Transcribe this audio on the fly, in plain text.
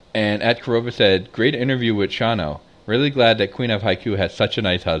And at Kurova said, great interview with Shano. Really glad that Queen of Haiku has such a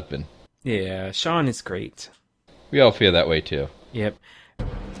nice husband. Yeah, Sean is great. We all feel that way too. Yep.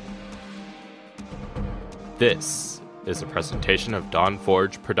 This is a presentation of Dawn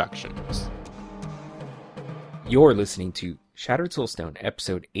Forge Productions. You're listening to Shattered Soulstone,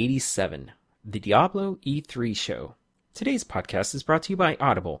 episode 87, the Diablo E3 show. Today's podcast is brought to you by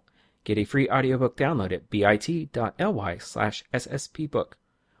Audible. Get a free audiobook download at bit.ly/sspbook.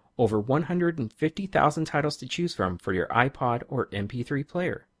 Over 150,000 titles to choose from for your iPod or MP3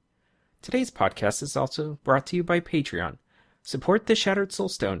 player. Today's podcast is also brought to you by Patreon. Support the Shattered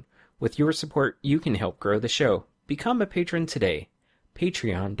Soulstone. With your support, you can help grow the show. Become a patron today.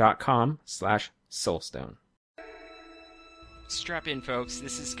 Patreon.com/Soulstone. Strap in, folks.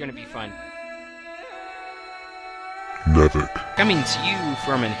 This is going to be fun. Nevik, Coming to you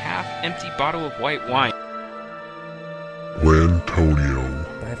from an half-empty bottle of white wine. Lantonio,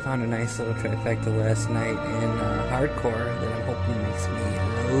 I found a nice little trifecta last night in hardcore that I'm hoping makes me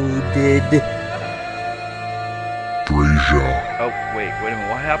loaded. Drasia, Oh, wait a minute,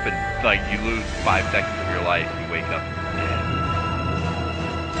 what happened? Like, you lose 5 seconds of your life, you wake up dead.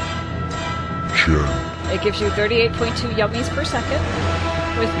 Jen, It gives you 38.2 yummies per second,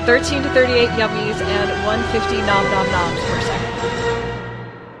 with 13 to 38 yummies and 150 nom nom noms per second.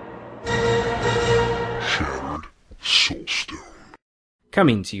 Shattered Soulstone.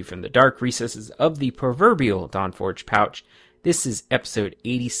 Coming to you from the dark recesses of the proverbial Dawnforge pouch, this is episode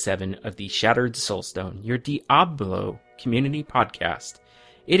 87 of the Shattered Soulstone, your Diablo community podcast.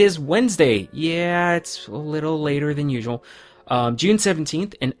 It is Wednesday. Yeah, it's a little later than usual. June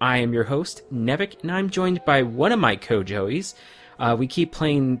 17th, and I am your host, Nevik, and I'm joined by one of my co-joeys. We keep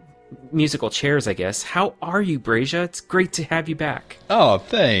playing musical chairs, I guess. How are you, Brasia? It's great to have you back. Oh,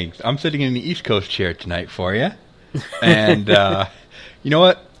 thanks. I'm sitting in the East Coast chair tonight for you. And, you know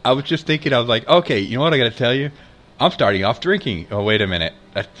what? I was just thinking, I was like, okay, you know what I got to tell you? I'm starting off drinking. Oh, wait a minute.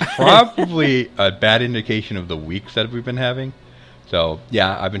 That's probably a bad indication of the weeks that we've been having. So,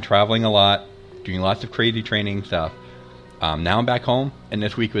 yeah, I've been traveling a lot, doing lots of crazy training stuff. Now I'm back home, and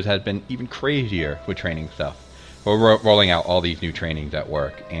this week has been even crazier with training stuff. We're rolling out all these new trainings at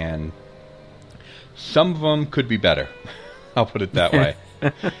work, and some of them could be better. I'll put it that way.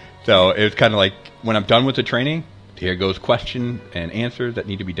 So it's kind of like when I'm done with the training, here goes question and answers that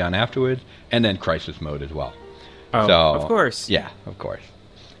need to be done afterwards, and then crisis mode as well. Oh, So, of course. Yeah, of course.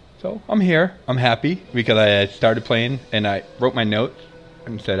 So I'm here. I'm happy because I started playing, and I wrote my notes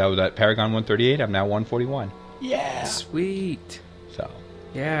and said I was at Paragon 138. I'm now 141. Yeah. Sweet. So.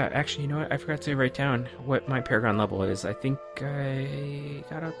 Yeah, actually, you know what? I forgot to write down what my Paragon level is. I think I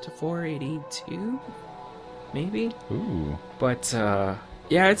got up to 482, maybe. Ooh. But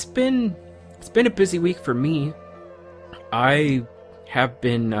yeah, it's been a busy week for me. I have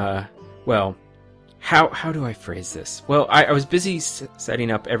been well, how do I phrase this? Well, I was busy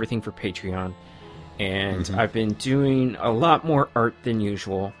setting up everything for Patreon, and I've been doing a lot more art than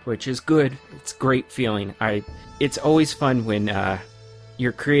usual, which is good. It's a great feeling. It's always fun when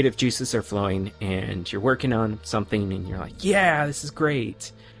your creative juices are flowing and you're working on something and you're like, yeah, this is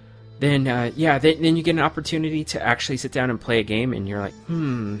great. Then then you get an opportunity to actually sit down and play a game, and you're like,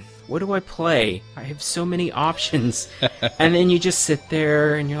 what do I play? I have so many options. And then you just sit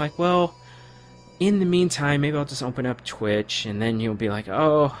there and you're like, well, in the meantime, maybe I'll just open up Twitch, and then you'll be like,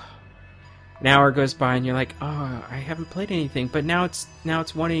 oh, an hour goes by and you're like, oh, I haven't played anything, but now it's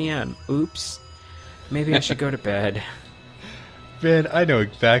 1 a.m. Oops. Maybe I should go to bed. Man, I know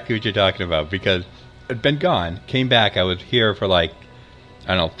exactly what you're talking about because I'd been gone, came back. I was here for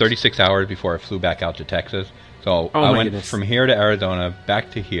 36 hours before I flew back out to Texas. So I went from here to Arizona,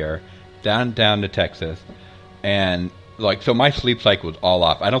 back to here, down to Texas, and so my sleep cycle was all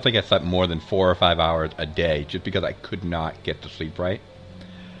off. I don't think I slept more than 4 or 5 hours a day just because I could not get to sleep right.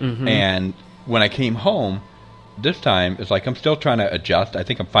 Mm-hmm. And when I came home, this time it's like I'm still trying to adjust. I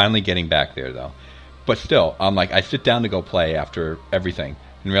think I'm finally getting back there though. But still, I'm like, I sit down to go play after everything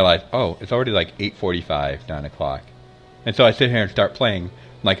and realize, oh, it's already 8:45, 9 o'clock. And so I sit here and start playing.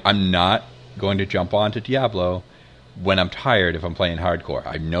 I'm not going to jump onto Diablo when I'm tired if I'm playing hardcore.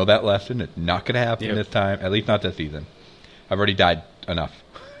 I know that lesson. It's not going to happen this time, at least not this season. I've already died enough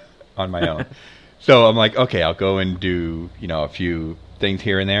on my own. So I'm like, okay, I'll go and do, a few things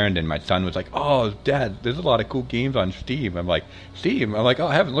here and there. And then my son was like, oh, Dad, there's a lot of cool games on Steam. I'm like, Steam? I'm like, oh,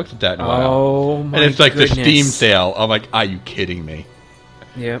 I haven't looked at that in a while. Oh, my And it's goodness. the Steam sale. I'm like, are you kidding me?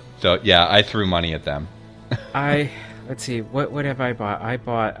 Yep. So, yeah, I threw money at them. Let's see, what have I bought? I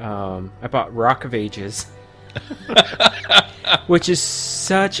bought Rock of Ages, which is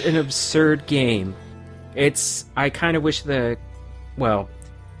such an absurd game. I kind of wish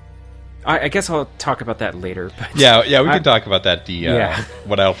I guess I'll talk about that later. But yeah, we can talk about that.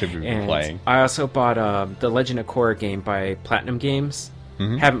 What else have you been playing? I also bought the Legend of Korra game by Platinum Games.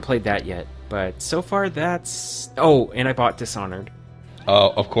 Mm-hmm. Haven't played that yet, but so far that's... Oh, and I bought Dishonored.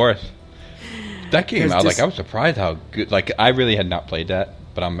 Oh, of course. That game, I was surprised how good... Like, I really had not played that,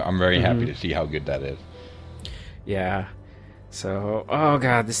 but I'm very happy to see how good that is. Yeah. So, oh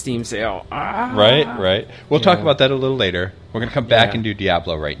god, the Steam sale. Right. We'll talk about that a little later. We're going to come back and do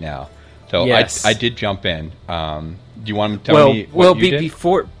Diablo right now. So yes. I did jump in. Do you want to tell me what you did?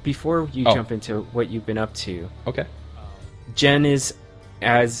 Before you jump into what you've been up to. Okay. Jen is,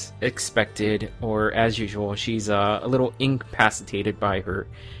 as expected, or as usual, she's a little incapacitated by her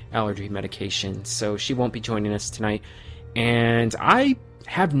allergy medication, so she won't be joining us tonight. And I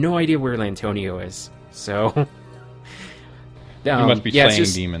have no idea where Lantonio is, so... He must be slaying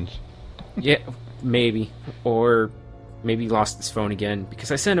demons. Yeah, maybe. Or maybe he lost his phone again,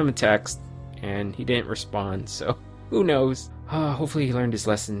 because I sent him a text, and he didn't respond, so who knows? Hopefully he learned his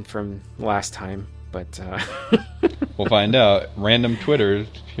lesson from last time, but... We'll find out. Random Twitters,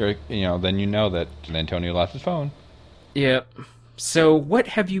 here, then you know that Antonio lost his phone. Yep. So what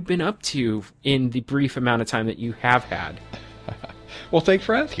have you been up to in the brief amount of time that you have had? Well, thanks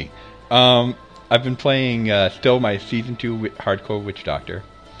for asking. I've been playing still my Season 2 Hardcore Witch Doctor.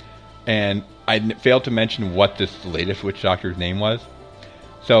 And I failed to mention what this latest Witch Doctor's name was.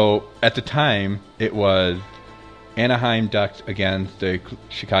 So, at the time, it was Anaheim Ducks against the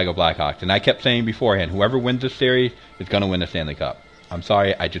Chicago Blackhawks. And I kept saying beforehand, whoever wins this series is going to win the Stanley Cup. I'm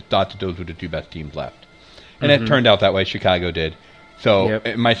sorry, I just thought that those were the two best teams left. And it turned out that way. Chicago did. So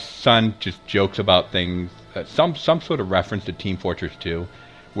my son just jokes about things, some sort of reference to Team Fortress 2,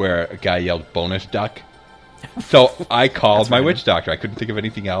 where a guy yelled "bonus duck." So I called my Witch Doctor. I couldn't think of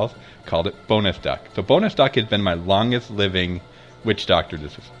anything else. Called it Bonus Duck. So Bonus Duck has been my longest living Witch Doctor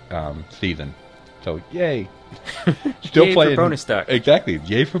this season. So yay! Still yay playing for Bonus Duck. Exactly.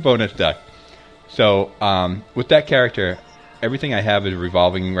 Yay for Bonus Duck. So with that character, everything I have is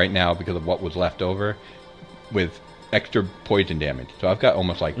revolving right now because of what was left over with extra poison damage. So I've got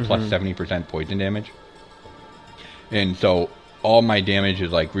almost like plus 70% poison damage. And so all my damage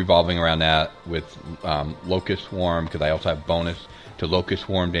is like revolving around that with Locust Swarm, because I also have bonus to Locust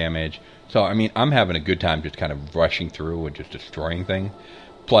Swarm damage. So, I mean, I'm having a good time just kind of rushing through and just destroying things.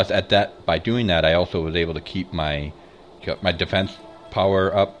 Plus, by doing that, I also was able to keep my defense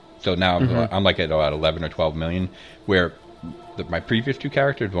power up. So now I'm like at about 11 or 12 million, where my previous two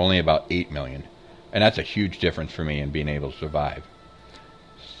characters were only about 8 million. And that's a huge difference for me in being able to survive.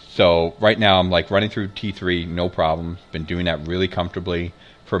 So right now I'm like running through T3, no problems. Been doing that really comfortably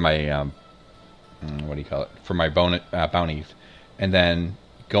for my for my bounties, and then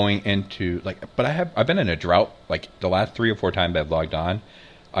going into But I've been in a drought. Like the last 3 or 4 times I've logged on,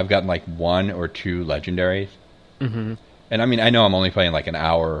 I've gotten like 1 or 2 legendaries. Mm-hmm. And I mean, I know I'm only playing like an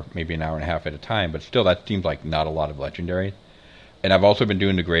hour, maybe an hour and a half at a time, but still that seems like not a lot of legendaries. And I've also been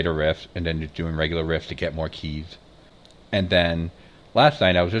doing the greater rifts, and then just doing regular rifts to get more keys. And then last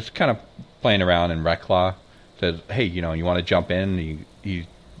night I was just kind of playing around, and Reclaw says, "Hey, you want to jump in?" He's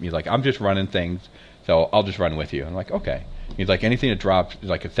like, "I'm just running things, so I'll just run with you." I'm like, "Okay." He's like, "Anything that drops is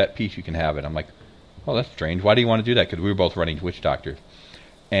like a set piece, you can have it." I'm like, "Oh, that's strange. Why do you want to do that?" Because we were both running Witch Doctors.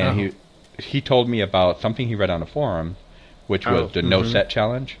 And he told me about something he read on the forum, which was the no set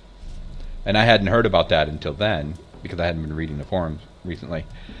challenge. And I hadn't heard about that until then, because I hadn't been reading the forums recently.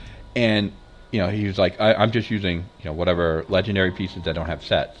 And he was like, I'm just using whatever legendary pieces that don't have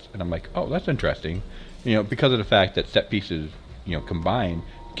sets. And I'm like, oh, that's interesting, because of the fact that set pieces combined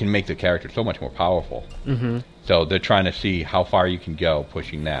can make the character so much more powerful. So they're trying to see how far you can go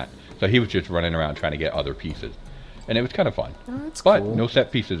pushing that. So he was just running around trying to get other pieces, and it was kind of fun. That's but cool. No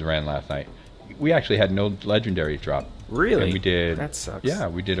set pieces ran last night. We actually had no legendaries drop. Really? And we did. That sucks. Yeah,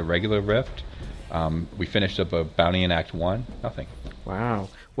 we did a regular rift. We finished up a bounty in Act 1. Nothing. Wow.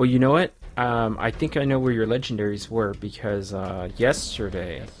 Well, you know what? I think I know where your legendaries were, because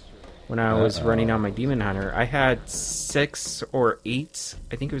yesterday, when I was running on my Demon Hunter, I had 6 or 8,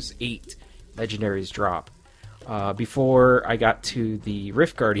 I think it was 8 legendaries drop before I got to the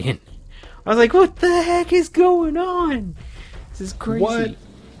Rift Guardian. I was like, what the heck is going on? This is crazy. What?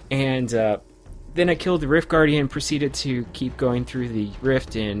 And then I killed the Rift Guardian, proceeded to keep going through the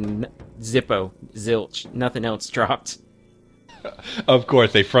Rift, and Zippo, zilch, nothing else dropped. Of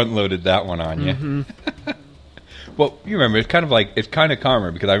course, they front-loaded that one on you. Well, you remember, it's kind of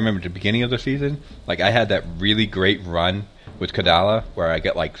karma, because I remember at the beginning of the season, like I had that really great run with Kadala, where I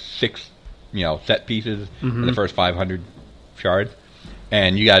get like 6, set pieces in the first 500 shards,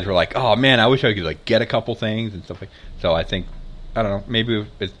 and you guys were like, "Oh man, I wish I could like get a couple things and stuff like." So I think, I don't know, maybe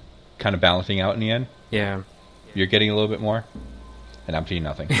it's kind of balancing out in the end. Yeah. You're getting a little bit more, and I'm seeing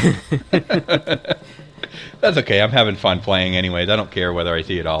nothing. That's okay. I'm having fun playing anyways. I don't care whether I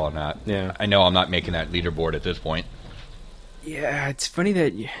see it all or not. Yeah. I know I'm not making that leaderboard at this point. Yeah, it's funny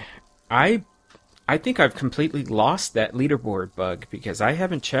that I think I've completely lost that leaderboard bug because I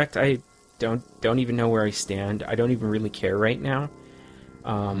haven't checked. I don't even know where I stand. I don't even really care right now.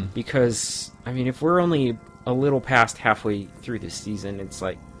 Because, I mean, if we're only a little past halfway through the season, it's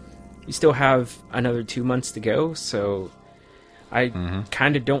like you still have another 2 months to go, so I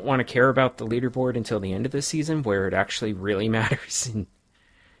kind of don't want to care about the leaderboard until the end of the season where it actually really matters.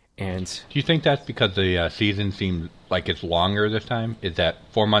 And do you think that's because the season seems like it's longer this time? Is that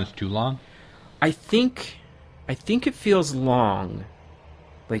 4 months too long? I think it feels long.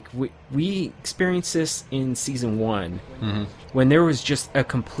 Like we experienced this in season 1 when there was just a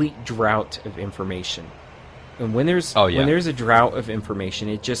complete drought of information. And when there's a drought of information,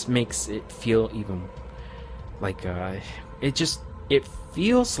 it just makes it feel even like it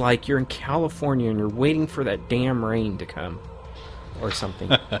feels like you're in California and you're waiting for that damn rain to come or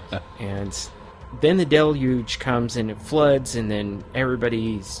something. And then the deluge comes and it floods, and then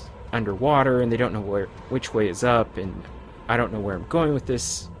everybody's underwater and they don't know which way is up. And I don't know where I'm going with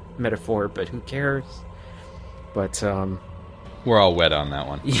this metaphor, but who cares? But we're all wet on that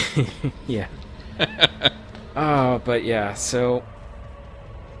one. Yeah. But yeah, so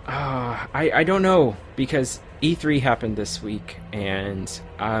I don't know, because E3 happened this week, and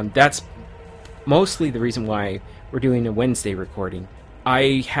that's mostly the reason why we're doing a Wednesday recording.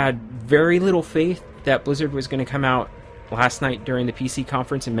 I had very little faith that Blizzard was going to come out last night during the PC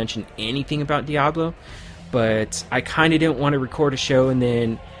conference and mention anything about Diablo, but I kind of didn't want to record a show and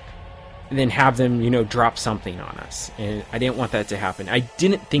then have them, drop something on us. And I didn't want that to happen. I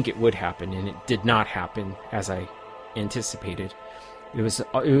didn't think it would happen, and it did not happen as I anticipated. It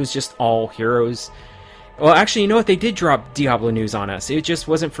was just all Heroes. Well, actually, you know what? They did drop Diablo news on us. It just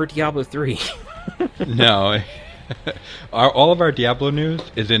wasn't for Diablo 3. No. All of our Diablo news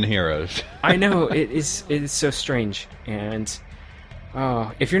is in Heroes. I know. It is so strange. And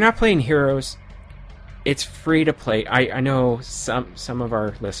if you're not playing Heroes, it's free to play. I know some of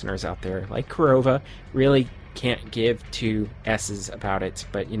our listeners out there, like Kurova, really can't give two S's about it.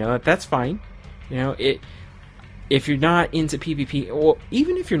 But, that's fine. If you're not into PvP, or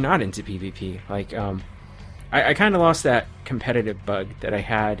even if you're not into PvP, like, I kind of lost that competitive bug that I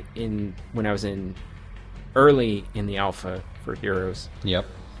had when I was early in the alpha for Heroes. Yep.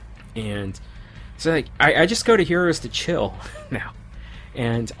 And so, like, I just go to Heroes to chill now.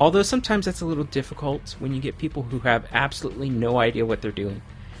 And although sometimes that's a little difficult when you get people who have absolutely no idea what they're doing,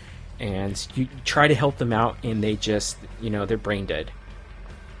 and you try to help them out, and they just, they're brain dead.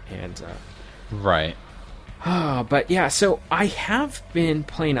 And right. But yeah, so I have been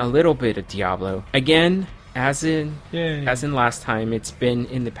playing a little bit of Diablo again, as in last time. It's been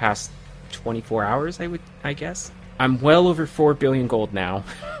in the past 24 hours, I guess. I'm well over 4 billion gold now.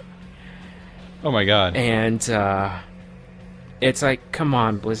 Oh my god. And it's like, come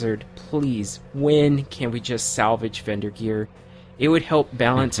on, Blizzard, please, when can we just salvage vendor gear? It would help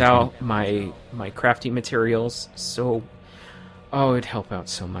balance out my crafting materials. So, it'd help out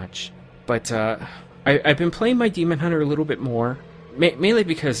so much. But I've been playing my Demon Hunter a little bit more, mainly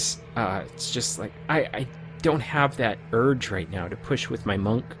because it's just like I don't have that urge right now to push with my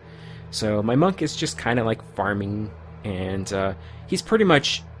monk. So my monk is just kind of like farming, and he's pretty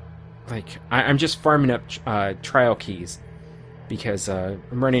much like I'm just farming up trial keys, because I'm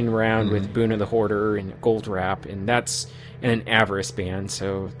running around with Boon of the Hoarder and Gold Wrap, and that's in an Avarice band,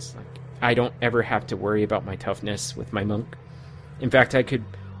 so it's like I don't ever have to worry about my toughness with my monk. In fact, I could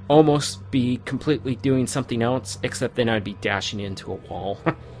almost be completely doing something else, except then I'd be dashing into a wall.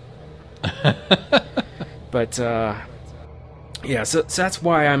 But yeah, so that's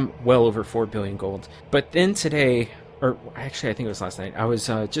why I'm well over 4 billion gold. But then today, or actually I think it was last night, I was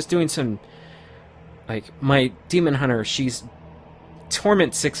just doing some, like, my Demon Hunter, she's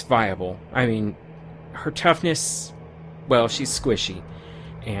Torment 6 viable. I mean, her toughness, well, she's squishy.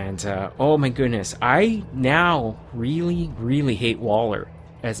 And oh my goodness, I now really, really hate Waller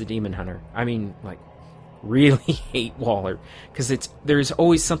as a Demon Hunter. I mean, like, really hate Waller, because there's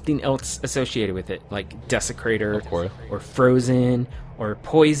always something else associated with it, like Desecrator, or Frozen, or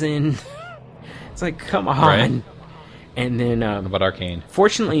Poison. It's like, come on. Right. And then how about Arcane?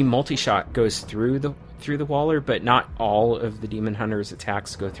 Fortunately, multi-shot goes through the Waller, but not all of the Demon Hunter's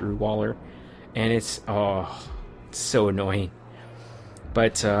attacks go through Waller, and it's so annoying.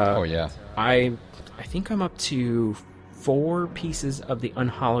 But I think I'm up to 4 pieces of the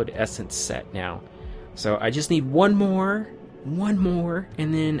Unhallowed Essence set now. So I just need one more, one more,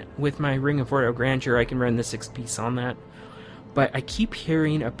 and then with my Ring of Royal Grandeur, I can run the 6-piece on that. But I keep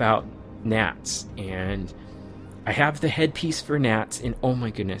hearing about Nats, and I have the headpiece for Nats, and oh my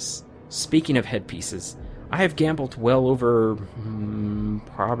goodness, speaking of headpieces, I have gambled well over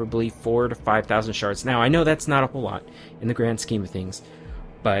probably 4,000 to 5,000 shards. Now, I know that's not a whole lot in the grand scheme of things,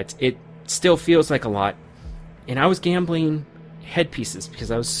 but it still feels like a lot. And I was gambling headpieces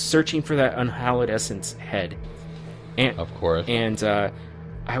because I was searching for that Unhallowed Essence head. And, of course. And I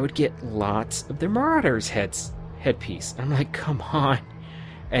would get lots of the Marauders headpiece. I'm like, come on.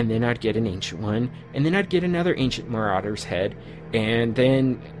 And then I'd get an Ancient one, and then I'd get another Ancient Marauders head, and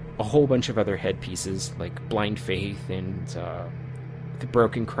then a whole bunch of other headpieces like Blind Faith and the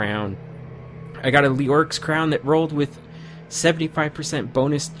Broken Crown. I got a Leoric's Crown that rolled with 75%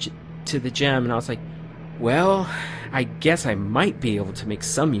 bonus to the gem, and I was like, well, I guess I might be able to make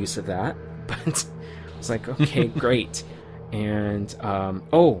some use of that. But I was like, okay, great. And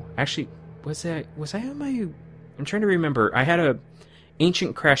actually, was I on my? I'm trying to remember. I had a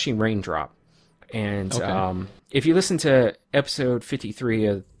Ancient Crashing Raindrop, and okay. If you listen to episode 53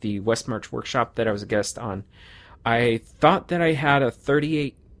 of the West March Workshop that I was a guest on, I thought that I had a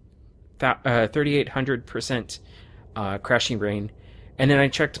 3,800% Crashing Rain, and then I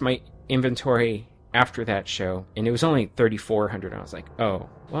checked my inventory after that show, and it was only 3,400. I was like, oh,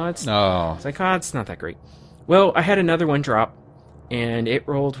 well, it's like, it's not that great. Well, I had another one drop, and it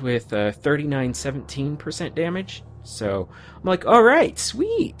rolled with 3917% damage. So I'm like, all right,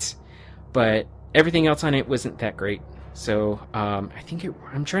 sweet. But everything else on it wasn't that great. So I'm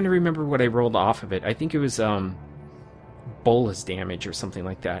trying to remember what I rolled off of it. I think it was Bolas damage or something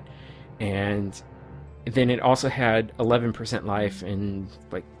like that. And then it also had 11% life and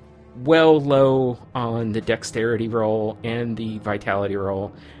like well low on the dexterity roll and the vitality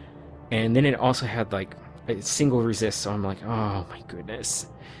roll. And then it also had like a single resist. So I'm like, oh my goodness.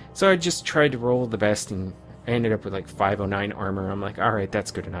 So I just tried to roll the best, and I ended up with like 509 armor. I'm like, all right,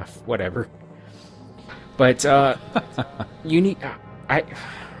 that's good enough. Whatever. But in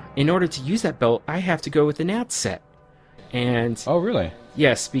order to use that belt, I have to go with the Nats set. And oh, really?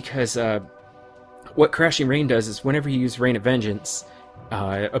 Yes, because what Crashing Rain does is whenever you use Rain of Vengeance,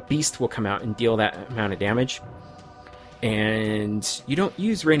 a beast will come out and deal that amount of damage. And you don't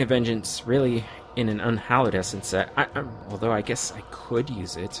use Rain of Vengeance really in an Unhallowed Essence set. Although I guess I could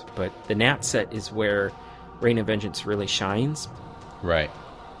use it, but the Nat set is where Rain of Vengeance really shines. Right.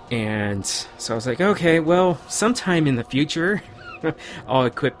 And so I was like, okay, well, sometime in the future, I'll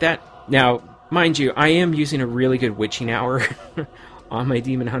equip that. Now, mind you, I am using a really good Witching Hour on my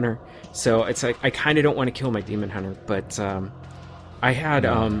Demon Hunter. So it's like, I kind of don't want to kill my Demon Hunter, but I had,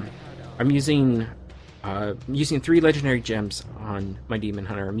 I'm using 3 legendary gems on my Demon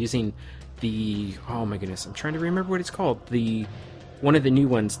Hunter. I'm using oh my goodness, I'm trying to remember what it's called. One of the new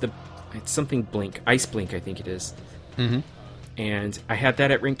ones, it's something Blink, Ice Blink, I think it is. Mm-hmm. And I had that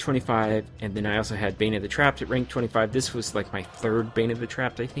at rank 25, and then I also had Bane of the Trapped at rank 25. This was like my 3rd Bane of the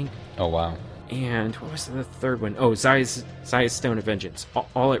Trapped, I think. Oh, wow. And what was the 3rd one? Oh, Zaya's Stone of Vengeance,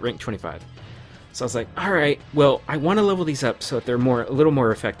 all at rank 25. So I was like, all right, well, I want to level these up so that they're a little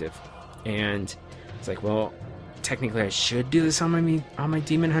more effective. And it's like, well, technically I should do this on my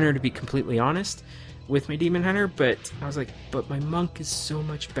Demon Hunter, to be completely honest with my Demon Hunter, but I was like, but my Monk is so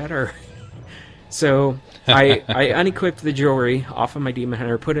much better. So I unequipped the jewelry off of my Demon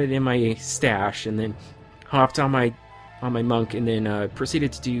Hunter, put it in my stash, and then hopped on my Monk, and then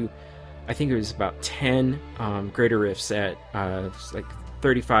proceeded to do, I think it was about 10 Greater Rifts at like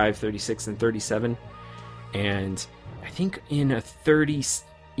 35, 36, and 37. And I think in a 30...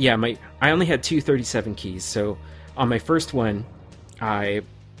 Yeah, I only had 2 37 keys, so on my first one, I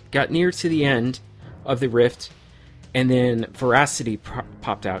got near to the end of the rift, and then Veracity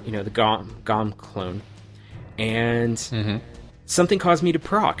popped out, the Gom clone, and something caused me to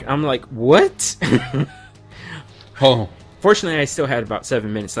proc. I'm like, what? Oh. Fortunately, I still had about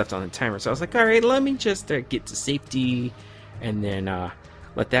 7 minutes left on the timer, so I was like, all right, let me just get to safety, and then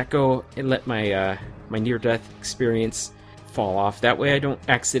let that go, and let my my near-death experience fall off. That way I don't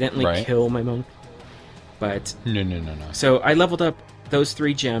accidentally kill my Monk. But no. So I leveled up those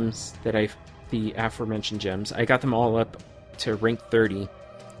 3 gems the aforementioned gems. I got them all up to rank 30.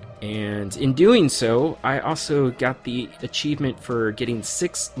 And in doing so, I also got the achievement for getting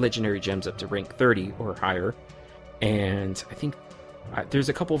 6 legendary gems up to rank 30 or higher. And I think there's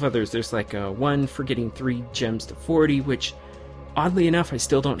a couple of others. There's like one for getting 3 gems to 40, which oddly enough I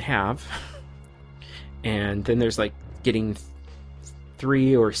still don't have. And then there's like getting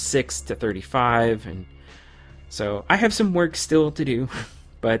 3 or 6 to 35, and so I have some work still to do,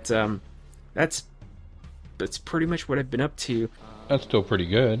 but that's that's pretty much what I've been up to. That's still pretty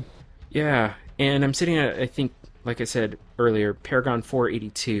good. Yeah, and I'm sitting at, I think, like I said earlier, Paragon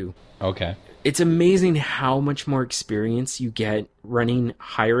 482. Okay. It's amazing how much more experience you get running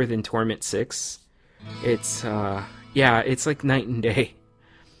higher than Torment 6. It's, it's like night and day.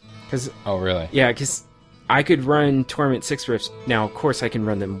 Oh, really? Yeah, because I could run Torment 6 rifts. Now, of course, I can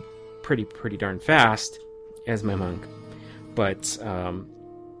run them pretty darn fast as my monk. But,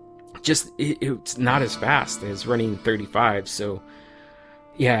 it's not as fast as running 35, so...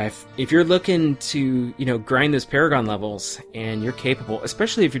 Yeah, if you're looking to, grind those Paragon levels and you're capable,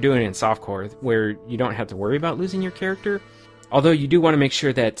 especially if you're doing it in softcore where you don't have to worry about losing your character, although you do want to make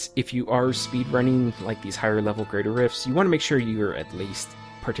sure that if you are speed running like these higher level greater rifts, you want to make sure you're at least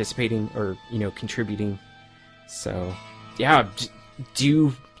participating or, contributing. So, yeah,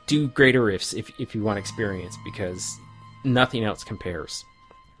 do greater rifts if you want experience, because nothing else compares.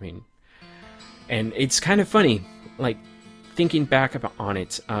 I mean, and it's kind of funny, like, thinking back on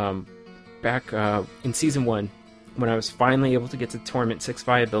it, back in Season 1, when I was finally able to get to Torment 6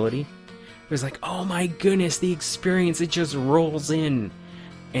 viability, it was like, oh my goodness, the experience, it just rolls in.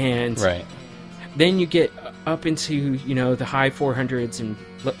 And right. Then you get up into, the high 400s and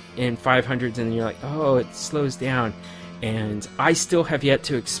 500s, and you're like, oh, it slows down. And I still have yet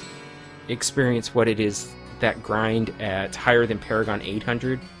to experience what it is, that grind at higher than Paragon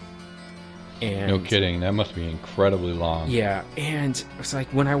 800. And, no kidding, that must be incredibly long. Yeah, and it's like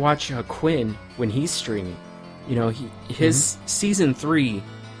when I watch Quinn, when he's streaming, his Season 3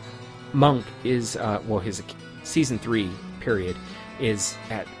 monk is, his Season 3 period is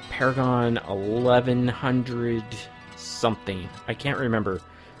at Paragon 1100 something. I can't remember.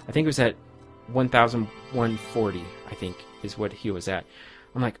 I think it was at 1140, I think, is what he was at.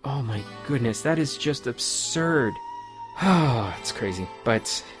 I'm like, oh my goodness, that is just absurd. Oh, it's crazy.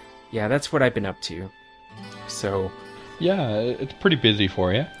 But... yeah, that's what I've been up to. So... yeah, it's pretty busy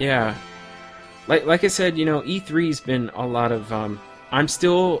for you. Yeah. Like I said, E3's been a lot of... I'm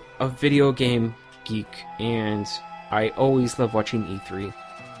still a video game geek, and I always love watching E3.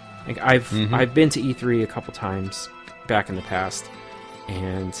 Like, I've been to E3 a couple times back in the past,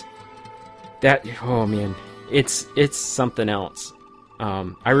 and that... oh, man. It's something else.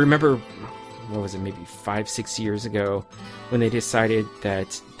 I remember... what was it, maybe 5-6 years ago, when they decided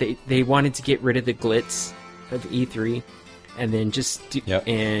that they wanted to get rid of the glitz of E3, and then just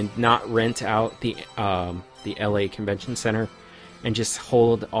and not rent out the LA Convention Center, and just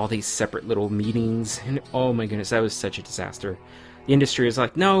hold all these separate little meetings. And oh my goodness, that was such a disaster. The industry is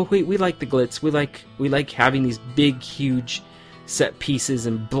like, no, we like the glitz. We like having these big, huge set pieces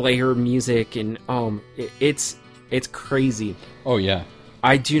and blare music, and it's crazy. Oh yeah.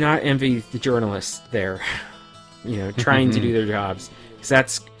 I do not envy the journalists there, trying to do their jobs.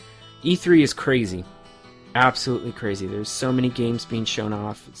 Because E3 is crazy. Absolutely crazy. There's so many games being shown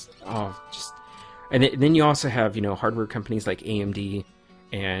off. And then you also have, hardware companies like AMD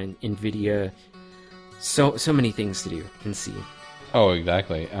and Nvidia. So many things to do and see. Oh,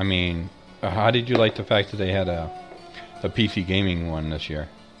 exactly. I mean, how did you like the fact that they had a PC gaming one this year?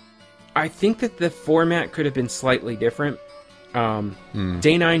 I think that the format could have been slightly different.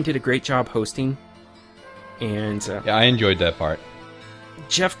 Day 9 did a great job hosting, and yeah, I enjoyed that part.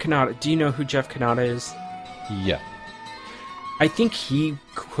 Jeff Kanata, do you know who Jeff Kanata is? Yeah. I think he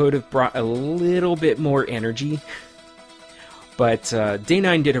could have brought a little bit more energy, but Day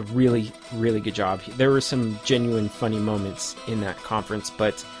 9 did a really, really good job. There were some genuine funny moments in that conference,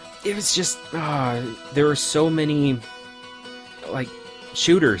 but it was just, there were so many, like,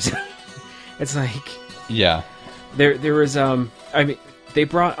 shooters. It's like... yeah. There was, they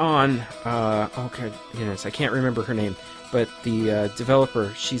brought on, okay, goodness, I can't remember her name, but the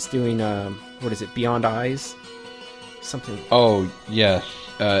developer, she's doing, what is it, Beyond Eyes? Something. Oh, yes.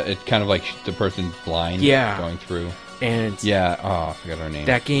 It's kind of like the person's blind going through. And yeah, I forgot her name.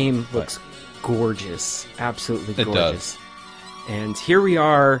 That game looks gorgeous. Absolutely gorgeous. It does. And here we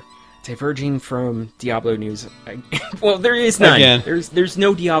are, diverging from Diablo news. Well, there is none. Again. There's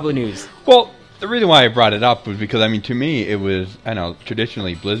no Diablo news. Well... the reason why I brought it up was because, to me, it was,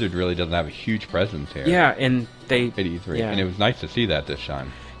 traditionally Blizzard really doesn't have a huge presence here. Yeah, and they... at E3. Yeah. And it was nice to see that this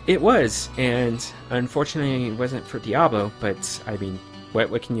time. It was, and unfortunately it wasn't for Diablo, but,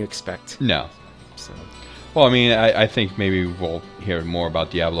 what can you expect? No. So. Well, I think maybe we'll hear more about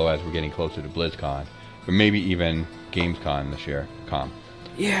Diablo as we're getting closer to BlizzCon. Or maybe even Gamescom this year.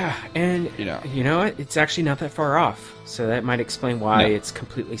 Yeah, and, you know what? It's actually not that far off. So that might explain why it's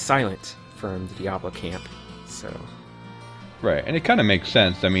completely silent from the Diablo camp. So right, and it kind of makes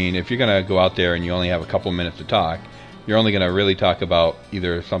sense. If you're going to go out there and you only have a couple minutes to talk, you're only going to really talk about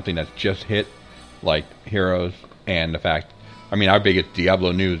either something that's just hit like Heroes, and the fact, I mean, our biggest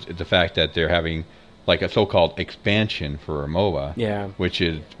Diablo news is the fact that they're having like a so-called expansion for MOBA, which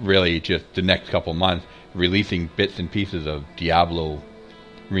is really just the next couple months releasing bits and pieces of Diablo,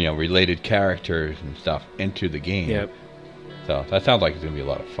 related characters and stuff into the game. Yep. So that sounds like it's going to be a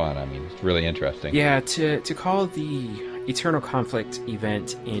lot of fun. I mean, it's really interesting. Yeah, to call the Eternal Conflict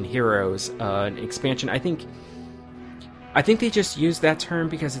event in Heroes an expansion, I think they just use that term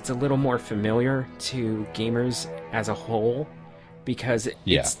because it's a little more familiar to gamers as a whole, because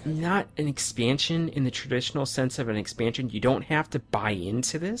it's not an expansion in the traditional sense of an expansion. You don't have to buy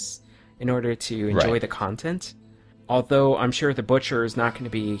into this in order to enjoy the content. Although I'm sure the Butcher is not going to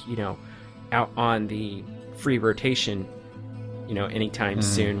be, out on the free rotation, anytime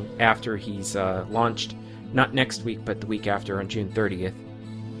soon after he's launched. Not next week, but the week after on June 30th.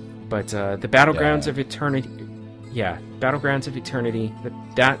 But the Battlegrounds of Eternity... Yeah, Battlegrounds of Eternity,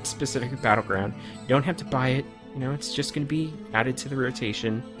 that specific battleground, you don't have to buy it. It's just going to be added to the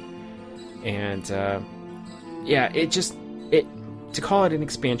rotation. And, to call it an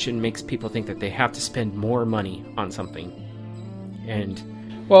expansion makes people think that they have to spend more money on something. And...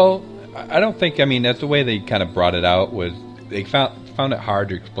 Well, I don't think, that's the way they kind of brought it out was they found it hard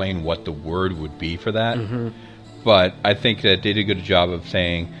to explain what the word would be for that. Mm-hmm. But I think that they did a good job of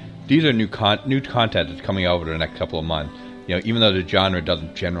saying, these are new content that's coming out over the next couple of months. Even though the genre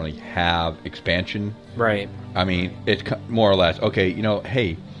doesn't generally have expansion. Right. It's more or less, okay,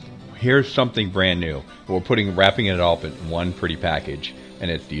 hey, here's something brand new. We're wrapping it all up in one pretty package,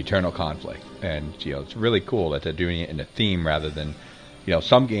 and it's the Eternal Conflict. And, it's really cool that they're doing it in a theme rather than,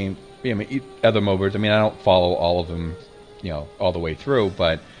 some games, other MOBAs, I don't follow all of them, all the way through,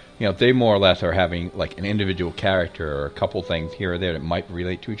 but, they more or less are having, like, an individual character or a couple things here or there that might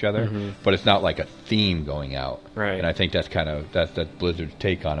relate to each other, but it's not like a theme going out. Right. And I think that's Blizzard's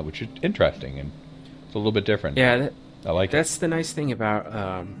take on it, which is interesting, and it's a little bit different. Yeah, I like it. That's the nice thing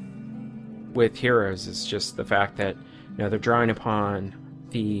about with Heroes is just the fact that they're drawing upon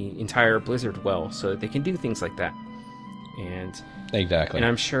the entire Blizzard well, so that they can do things like that. And exactly. And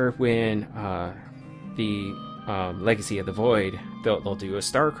I'm sure when the Legacy of the Void, they'll do a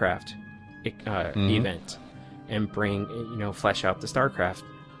StarCraft event and bring flesh out the StarCraft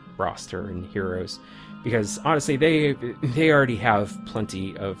roster and heroes, because honestly they already have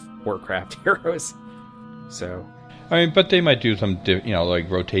plenty of Warcraft heroes. So but they might do some like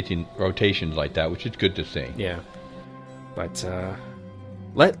rotations like that, which is good to see. Yeah. But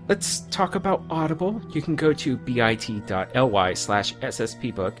let's talk about Audible. You can go to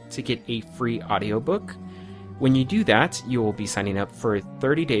bit.ly/sspbook to get a free audiobook. When you do that, you will be signing up for a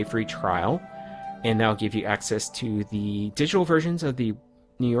 30-day free trial, and that'll give you access to the digital versions of the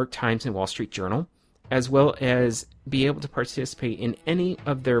New York Times and Wall Street Journal, as well as be able to participate in any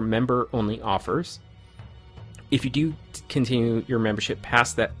of their member-only offers. If you do continue your membership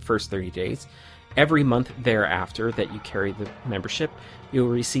past that first 30 days, every month thereafter that you carry the membership, you'll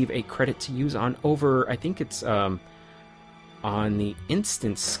receive a credit to use on over, I think it's on the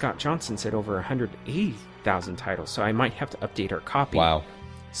instance, Scott Johnson said over 180,000 titles, so I might have to update our copy. Wow.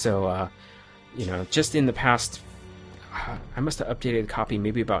 So, just in the past, I must have updated the copy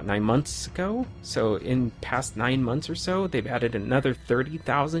maybe about 9 months ago. So in past 9 months or so, they've added another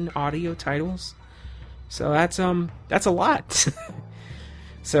 30,000 audio titles. So that's a lot.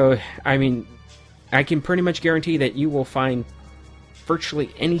 So, I can pretty much guarantee that you will find virtually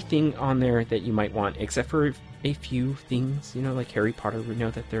anything on there that you might want, except for a few things, like Harry Potter. We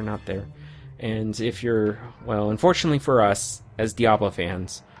know that they're not there. And if you're, unfortunately for us, as Diablo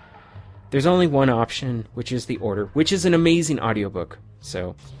fans, there's only one option, which is The Order, which is an amazing audiobook.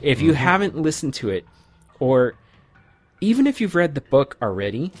 So if you haven't listened to it, or even if you've read the book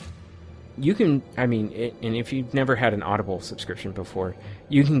already, you can, and if you've never had an Audible subscription before,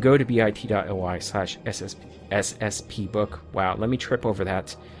 you can go to bit.ly/sspbook. Wow, let me trip over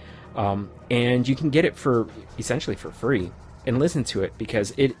that. And you can get it essentially for free and listen to it,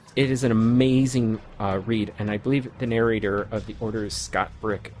 because it is an amazing read. And I believe the narrator of The Order is Scott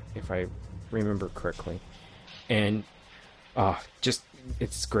Brick, if I remember correctly. And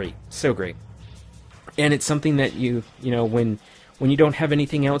it's great. So great. And it's something that when you don't have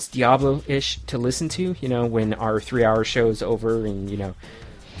anything else Diablo-ish to listen to, when our 3-hour show is over and,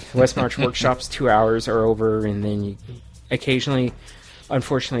 West March Workshop's 2 hours are over, and then you occasionally,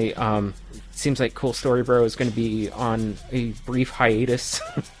 unfortunately, seems like Cool Story Bro is going to be on a brief hiatus,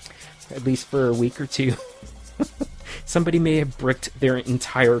 at least for a week or two. Somebody may have bricked their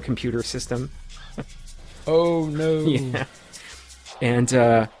entire computer system. Oh, no. Yeah. And,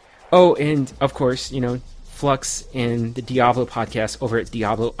 and of course, Flux and the Diablo podcast over at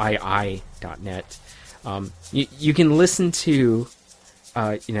diabloii.net. You can listen to,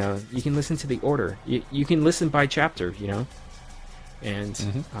 you can listen to the order. You can listen by chapter,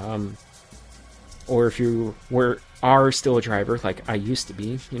 and or if you are still a driver like I used to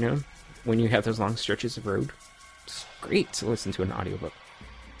be, when you have those long stretches of road, it's great to listen to an audiobook.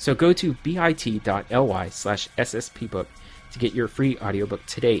 So go to bit.ly/sspbook to get your free audiobook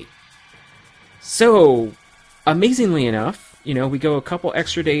today. So, amazingly enough, we go a couple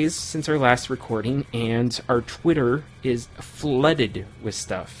extra days since our last recording, and our Twitter is flooded with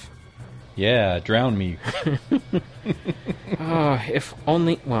stuff. Yeah, drown me. If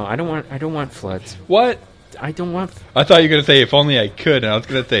only. Well, I don't want floods. What? I don't want. I thought you were gonna say if only I could, and I was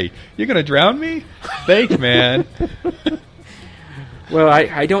gonna say you're gonna drown me. Thanks, man. Well,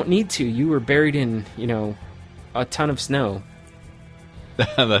 I don't need to. You were buried in a ton of snow.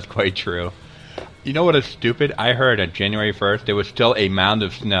 That's quite true. You know what is stupid? I heard on January 1st there was still a mound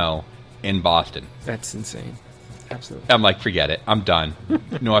of snow in Boston. That's insane. Absolutely. I'm like, forget it. I'm done.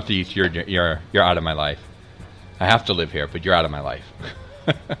 Northeast, you're out of my life. I have to live here, but you're out of my life.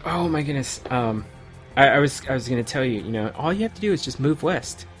 Oh my goodness. I was going to tell you, all you have to do is just move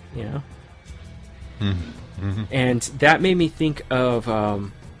west, Mm-hmm. And that made me think of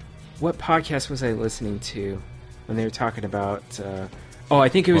what podcast was I listening to when they were talking about. I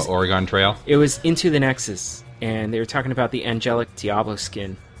think it was Oregon Trail. It was Into the Nexus, and they were talking about the angelic Diablo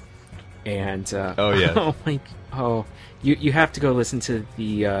skin. And oh yeah, you have to go listen to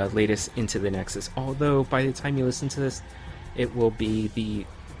the latest Into the Nexus. Although by the time you listen to this, it will be the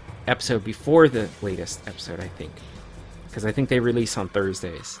episode before the latest episode, I think, because I think they release on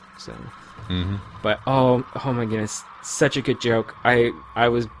Thursdays. So, but oh my goodness, such a good joke. I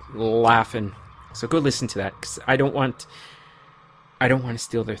was laughing. So go listen to that, because I don't want to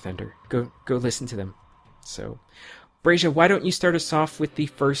steal their thunder. Go listen to them. So, Brazia, why don't you start us off with the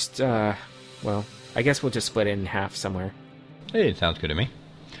first, I guess we'll just split it in half somewhere. Hey, it sounds good to me.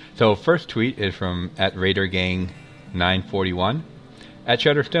 So, first tweet is from @RaiderGang941. At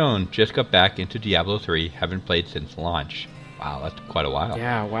Shutterstone, just got back into Diablo 3, haven't played since launch. Wow, that's quite a while.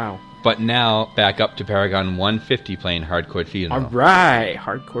 Yeah, wow. But now, back up to Paragon 150 playing Hardcore Seasonal. Alright,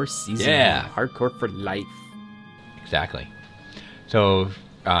 Hardcore Seasonal. Yeah. Hardcore for life. Exactly. So,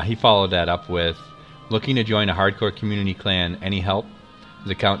 he followed that up with, looking to join a hardcore community clan, any help?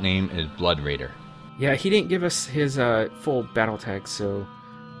 His account name is Blood Raider. Yeah, he didn't give us his full battle tag, so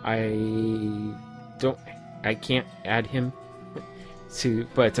I can't add him to,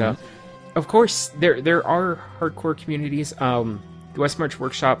 but of course there are hardcore communities. The West March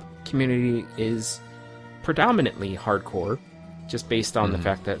Workshop community is predominantly hardcore, just based on the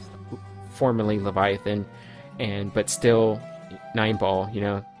fact that formerly Leviathan, but still Nine Ball,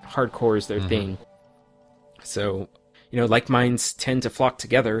 hardcore is their thing. So, like minds tend to flock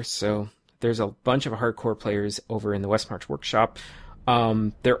together, so there's a bunch of hardcore players over in the West March Workshop.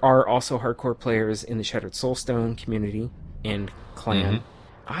 There are also hardcore players in the Shattered Soulstone community and clan.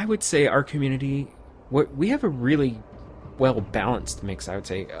 I would say our community, we have a really well-balanced mix, I would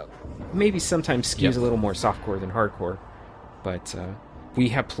say. Maybe sometimes skews a little more softcore than hardcore, but we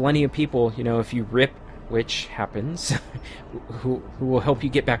have plenty of people, if you rip, which happens, who will help you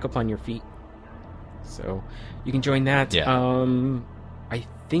get back up on your feet. So you can join that. Yeah. I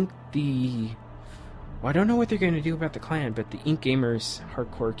think I don't know what they're going to do about the clan, but the Ink Gamers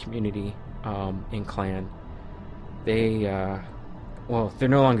hardcore community in clan, they're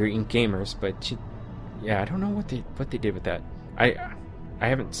no longer Ink Gamers, but I don't know what they did with that. I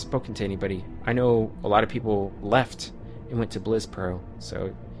haven't spoken to anybody. I know a lot of people left and went to BlizzPro,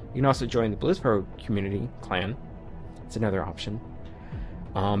 so you can also join the BlizzPro community clan. It's another option.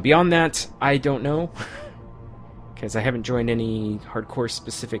 Beyond that, I don't know, because I haven't joined any hardcore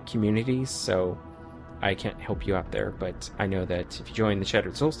specific communities, so I can't help you out there. But I know that if you join the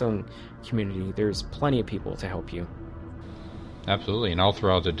Shattered Soulstone community, there's plenty of people to help you. Absolutely, and all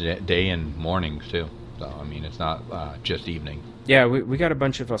throughout the day and mornings too. So it's not just evening. Yeah, we got a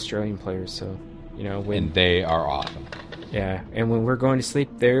bunch of Australian players, so and they are awesome. Yeah, and when we're going to sleep,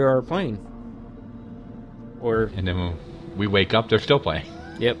 they are playing. And then when we wake up, they're still playing.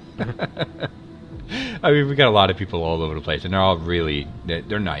 Yep. we got a lot of people all over the place, and they're all really,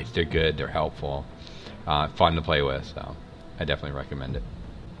 they're nice, they're good, they're helpful, fun to play with, so I definitely recommend it.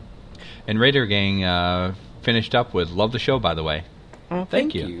 And Raider Gang finished up with, love the show, by the way. Oh,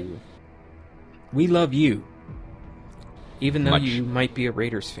 thank you. We love you, even though you might be a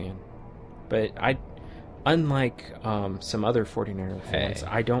Raiders fan. But unlike some other 49er fans,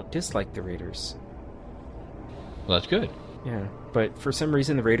 I don't dislike the Raiders. Well, that's good. Yeah, but for some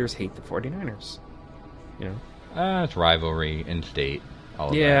reason the Raiders hate the 49ers. you know. It's rivalry in state. All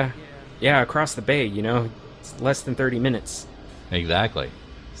of Yeah, across the bay, you know, it's less than 30 minutes. that. Exactly.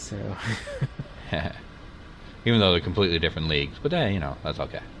 So, Even though they're completely different leagues, but you know, that's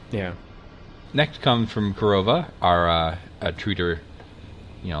okay. yeah. Next comes from Kurova, our tweeter,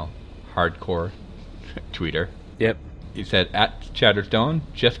 you know, hardcore tweeter. Yep. He said, at Chatterstone,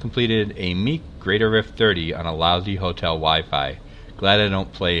 just completed a meek Greater Rift 30 on a lousy hotel Wi-Fi. Glad I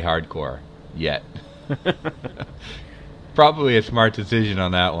don't play hardcore yet. Probably a smart decision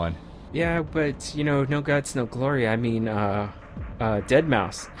on that one. Yeah, but, you know, no guts, no glory. I mean,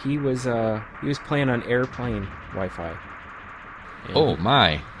 Deadmau5, he was playing on airplane Wi-Fi. And Oh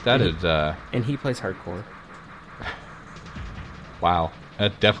my, that is and he plays hardcore. wow.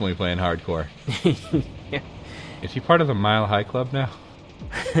 That's definitely playing hardcore. Yeah. Is he part of the Mile High Club now?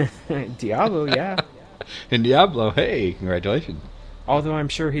 Diablo, yeah. In Diablo, hey, congratulations. Although I'm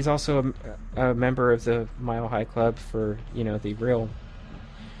sure he's also a member of the Mile High Club for, you know, the real.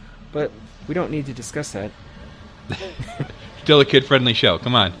 But we don't need to discuss that. Still a kid-friendly show.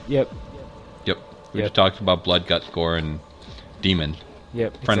 Come on. Yep. Yep. We Yep. just talked about blood, gut, score, and demons.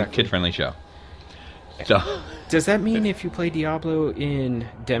 Yep. Exactly. Kid-friendly show. So, Does that mean if you play Diablo in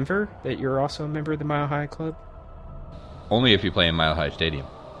Denver that you're also a member of the Mile High Club? only if you play in Mile High Stadium.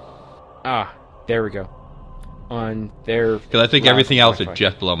 Ah, there we go. On their... Because I think live everything else is Wi-Fi.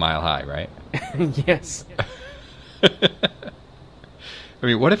 just below Mile High, right? Yes. I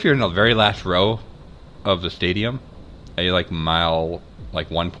mean, what if you're in the very last row of the stadium? Are you like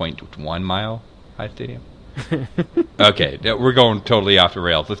 1.1 mile high stadium? Okay, we're going totally off the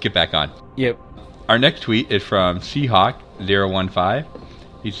rails. Let's get back on. Yep. Our next tweet is from Seahawk015.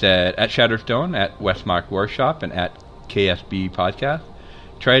 He said, at Shatterstone, at Westmark Workshop, and at KSB Podcast,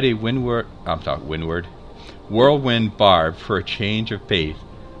 tried a Whirlwind Barb for a change of pace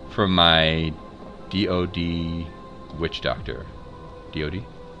from my DOD Witch Doctor. DOD?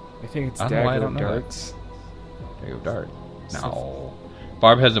 I think it's I don't know why I Dagger don't know that. Darts. There you go, Dart. No.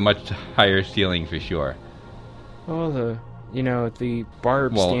 Barb has a much higher ceiling for sure. Well, the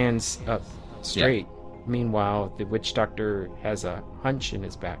barb stands up straight. Meanwhile, the Witch Doctor has a hunch in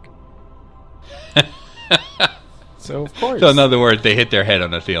his back. So, of course. So in other words, they hit their head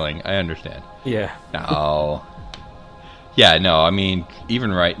on the ceiling. I understand. Yeah. No. Yeah, no, I mean,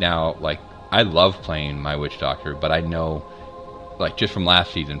 even right now, like, I love playing my Witch Doctor, but I know, like, just from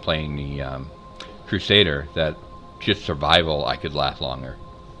last season playing the Crusader, that just survival, I could last longer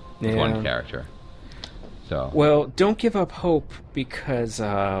with one character. So. Well, don't give up hope, because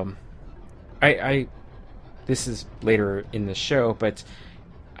this is later in the show, but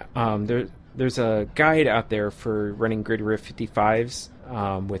there's a guide out there for running Greater Rift 55s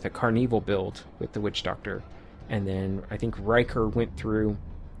with a Carnival build with the Witch Doctor. And then I think Riker went through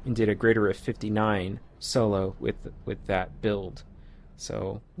and did a Greater Rift 59 solo with that build.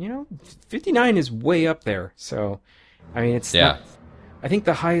 So, 59 is way up there. So, I mean, it's not, I think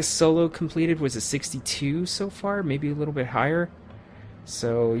the highest solo completed was a 62 so far, maybe a little bit higher.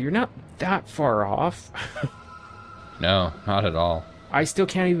 So, you're not that far off. No, not at all. I still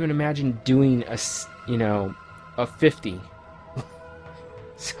can't even imagine doing a 50.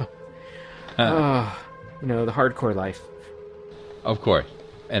 So, the hardcore life. Of course.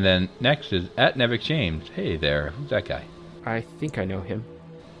 And then next is at Nevik James. Hey there, who's that guy? I think I know him.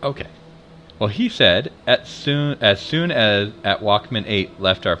 Okay. Well, he said, as soon as at Walkman 8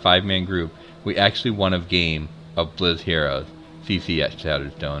 left our 5-man group, we actually won a game of Blizz Heroes. CC at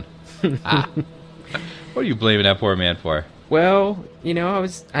Shatterstone. What are you blaming that poor man for? Well,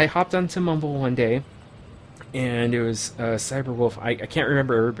 I hopped onto Mumble one day, and it was Cyberwolf. I can't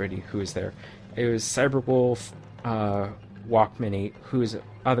remember everybody who was there. It was Cyberwolf, Walkman 8, who is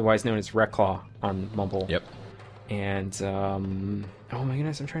otherwise known as Reclaw on Mumble. Yep. And, oh my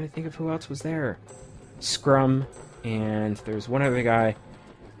goodness, I'm trying to think of who else was there. Scrum, and there's one other guy,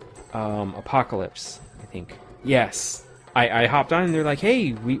 Apocalypse, I think. Yes. I hopped on, and they're like,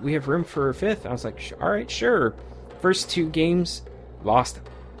 hey, we have room for a 5th. I was like, all right, sure. First 2 games, lost.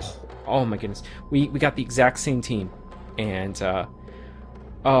 Oh my goodness. We got the exact same team. And, it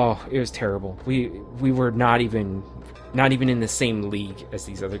was terrible. We were not even in the same league as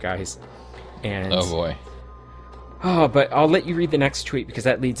these other guys. And oh boy. Oh, but I'll let you read the next tweet because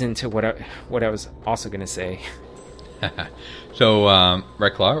that leads into what I was also going to say. So,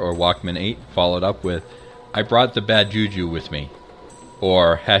 Reclaw, or Walkman 8, followed up with, I brought the bad juju with me.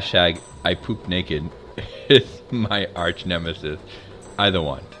 Or hashtag I poop naked is my arch nemesis. Either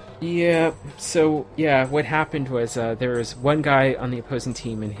one. Yeah, so, what happened was there was one guy on the opposing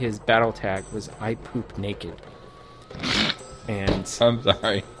team and his battle tag was I poop naked. And I'm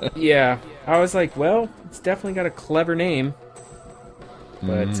sorry. yeah, I was like, well, it's definitely got a clever name.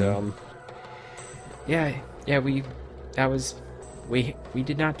 But we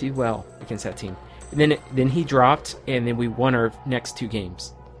did not do well against that team. And then he dropped, and then we won our next 2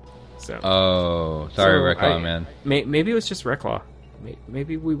 games. So sorry, Reclaw, man. Maybe it was just Reclaw.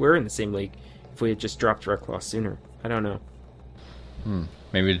 Maybe we were in the same league if we had just dropped Reclaw sooner. I don't know.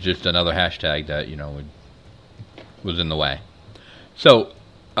 Maybe it's just another hashtag that was in the way. So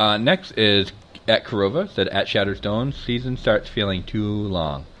next is at Kurova, said at Shatterstone, season starts feeling too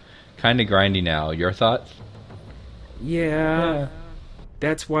long. Kind of grindy now. Your thoughts? Yeah.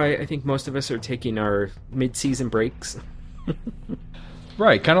 That's why I think most of us are taking our mid-season breaks.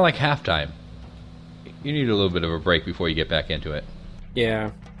 Right, kind of like halftime. You need a little bit of a break before you get back into it.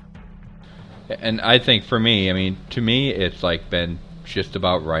 Yeah. And I think for me, to me, it's been just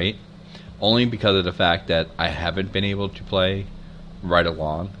about right. Only because of the fact that I haven't been able to play right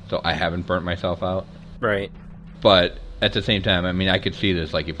along, so I haven't burnt myself out. Right. But at the same time, I could see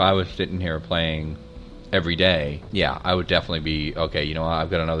this. If I was sitting here playing every day, yeah, I would definitely be, okay, you know what,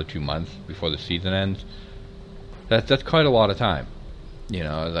 I've got another 2 months before the season ends. That's quite a lot of time.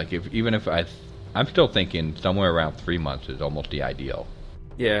 Even if I'm still thinking somewhere around 3 months is almost the ideal.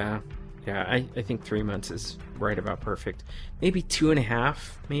 Yeah. Yeah, I think 3 months is right about perfect. Maybe 2.5,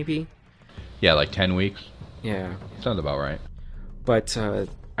 maybe. Yeah, 10 weeks. Yeah. Sounds about right. But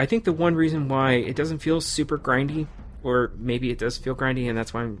I think the one reason why it doesn't feel super grindy, or maybe it does feel grindy, and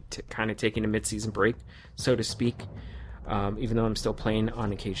that's why I'm kind of taking a mid-season break, so to speak, even though I'm still playing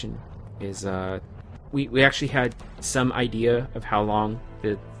on occasion, is we actually had some idea of how long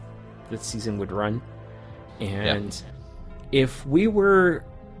the season would run. And if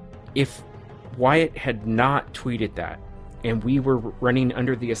Wyatt had not tweeted that, and we were running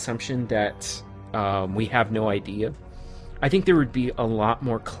under the assumption that we have no idea, I think there would be a lot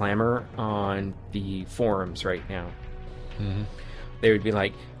more clamor on the forums right now. Mm-hmm. They would be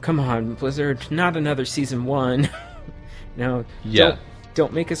like, come on, Blizzard, not another Season 1. No,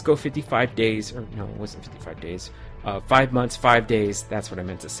 don't make us go 55 days. Or no, it wasn't 55 days. 5 months, 5 days. That's what I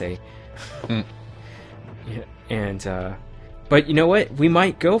meant to say. Yeah, and but you know what? We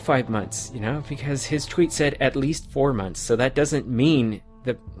might go 5 months, because his tweet said at least 4 months. So that doesn't mean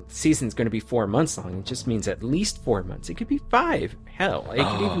the season's going to be 4 months long. It just means at least 4 months. It could be 5. Hell, it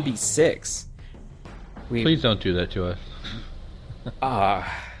could even be 6. Please don't do that to us.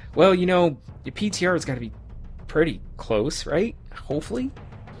 Well, the PTR has got to be pretty close, right? Hopefully.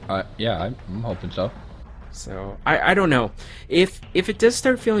 Yeah, I'm hoping so. So I don't know if it does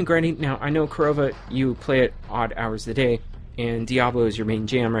start feeling grindy. Now I know Kurova, you play at odd hours of the day, and Diablo is your main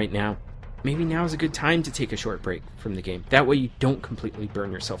jam right now. Maybe now is a good time to take a short break from the game. That way you don't completely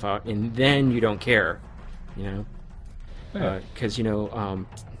burn yourself out, and then you don't care, because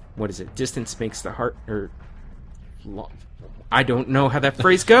what is it? Distance makes the heart, or I don't know how that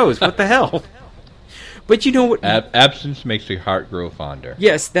phrase goes. What the hell? But you know what? Absence makes the heart grow fonder.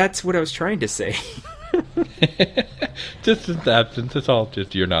 Yes, that's what I was trying to say. Distance, absence, it's all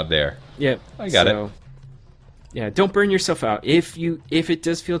just you're not there. Yeah, I got it. Yeah, don't burn yourself out. If it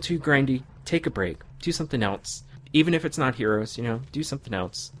does feel too grindy, take a break. Do something else. Even if it's not Heroes, do something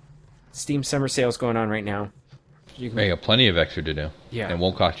else. Steam summer sale's going on right now. You got plenty of extra to do. Yeah. And it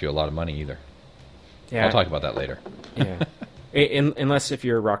won't cost you a lot of money either. Yeah. I'll talk about that later. Yeah. Unless if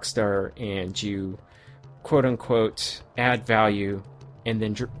you're a Rockstar and you quote unquote add value and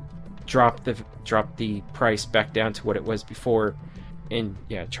then drop the price back down to what it was before, and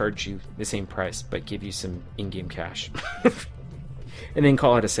charge you the same price but give you some in-game cash. And then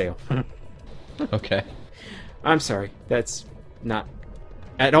call it a sale. Okay. I'm sorry, that's not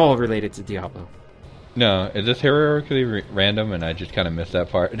at all related to Diablo. No, is this heroically random and I just kind of missed that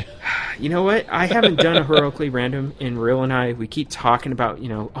part? You know what? I haven't done a heroically random, and Real and I, we keep talking about,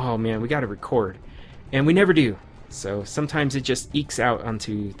 oh man, we got to record. And we never do. So sometimes it just ekes out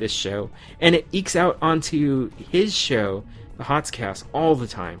onto this show. And it ekes out onto his show, the Hotscast, all the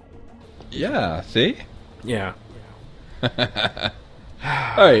time. Yeah, see? Yeah.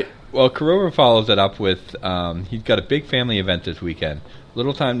 Alright, well, Kurova follows it up with, he's got a big family event this weekend.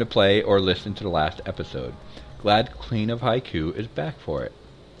 Little time to play or listen to the last episode. Glad Queen of Haiku is back for it.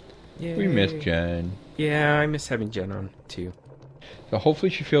 Yay. We miss Jen. Yeah, I miss having Jen on, too. So hopefully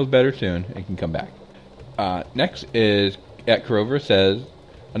she feels better soon and can come back. Next is, at Kurova says,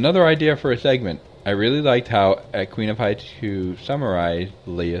 another idea for a segment. I really liked how at Queen of Haiku summarized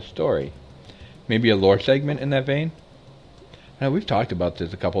Leah's story. Maybe a lore segment in that vein? Now, we've talked about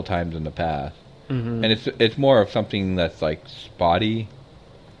this a couple times in the past. Mm-hmm. And it's more of something that's spotty.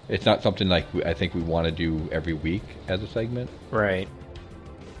 it's not something like I think we want to do every week as a segment. Right.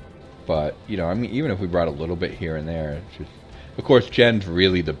 But, you know, I mean, even if we brought a little bit here and there, it's just... Of course, Jen's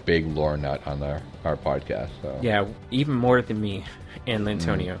really the big lore nut on our podcast. So. Yeah, even more than me and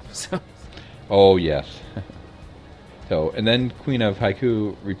Lantonio. So. Oh, yes. So, and then Queen of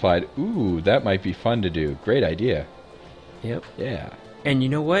Haiku replied, "Ooh, that might be fun to do. Great idea." Yep. Yeah. And you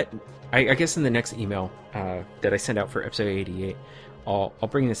know what? I guess in the next email that I send out for episode 88, I'll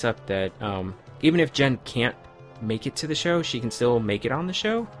bring this up that even if Jen can't make it to the show, she can still make it on the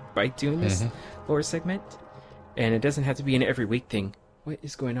show by doing this lore segment. And it doesn't have to be an every week thing. What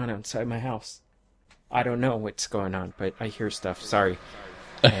is going on outside my house? I don't know what's going on, but I hear stuff. Sorry.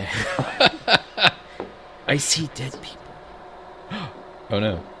 I see dead people. Oh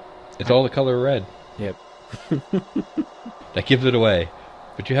no. It's all the color red. Yep. That gives it away.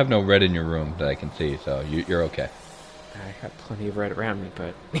 But you have no red in your room that I can see, so you're okay. I have plenty of red around me,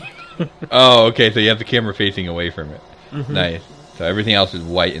 but... Oh, okay, so you have the camera facing away from it. Nice. So everything else is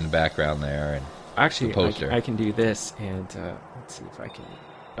white in the background there. And actually, poster. I can do this, and let's see if I can...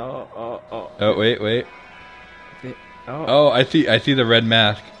 Oh, wait. Oh, I see the red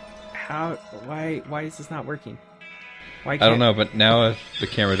mask. how... Why is this not working? I don't know, but now the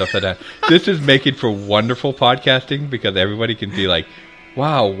camera's upside down. This is making for wonderful podcasting because everybody can be like,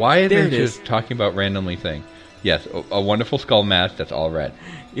 wow, why are they just talking about randomly things? Yes, a wonderful skull mask that's all red.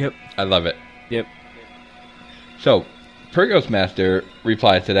 Yep. I love it. Yep. So, Pergos Master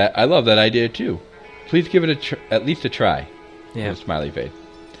replies to that, "I love that idea too. Please give it at least a try." Yeah. With a smiley face.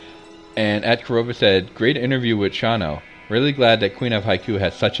 And at Kurova said, "Great interview with Shano. Really glad that Queen of Haiku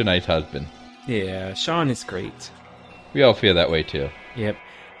has such a nice husband." Yeah, Sean is great. We all feel that way too. Yep.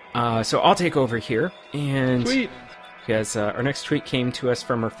 So I'll take over here, and Sweet. because our next tweet came to us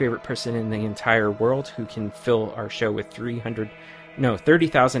from our favorite person in the entire world, who can fill our show with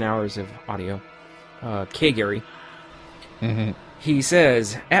 30,000 hours of audio. K. Gary. He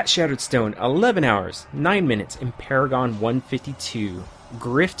says, at Shattered Stone, 11 hours, 9 minutes in Paragon 152.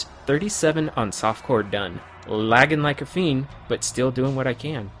 Grift 37 on softcore done. Lagging like a fiend, but still doing what I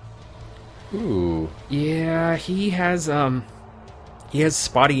can. Ooh. Yeah, he has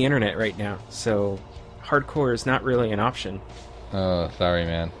spotty internet right now, so hardcore is not really an option. Oh, sorry,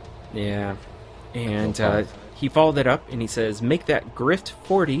 man. Yeah. And he followed it up and he says, make that Grift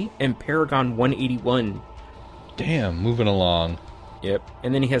 40 and Paragon 181. Damn, moving along. Yep.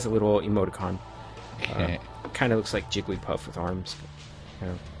 And then he has a little emoticon. Okay. Kind of looks like Jigglypuff with arms.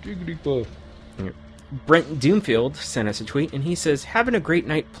 Jigglypuff. Yep. Brent Doomfield sent us a tweet, and he says, having a great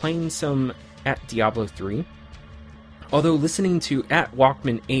night playing some at Diablo 3. Although listening to at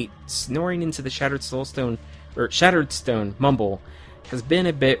Walkman 8 snoring into the Shattered Stone mumble has been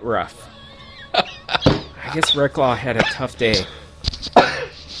a bit rough. I guess Recklaw had a tough day.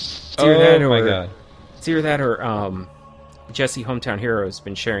 It's either that or Jesse Hometown Hero has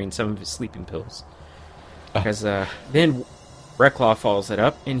been sharing some of his sleeping pills. Because then Recklaw follows it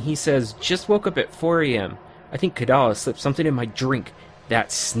up, and he says, just woke up at 4 a.m. I think Kadala slipped something in my drink.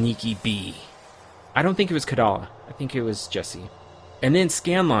 That sneaky bee. I don't think it was Kadala. I think it was Jesse. And then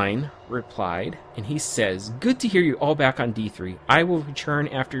Scanline replied, and he says, good to hear you all back on D3. I will return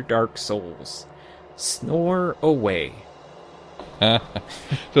after Dark Souls. Snore away. So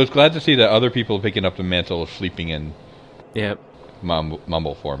it's glad to see that other people are picking up the mantle of sleeping in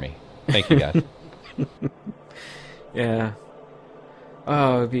mumble for me. Thank you, guys. Yeah.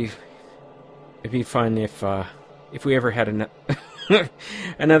 Oh, it'd be fun if we ever had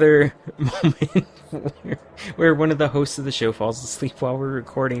another moment where one of the hosts of the show falls asleep while we're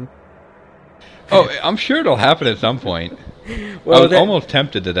recording. Oh, I'm sure it'll happen at some point. Well, I was almost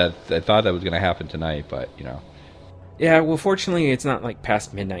tempted to that. I thought that was going to happen tonight, but you know. Yeah, well, fortunately, it's not like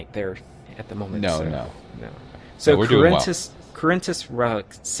past midnight there at the moment. No. So we're doing well. Corinthus Relic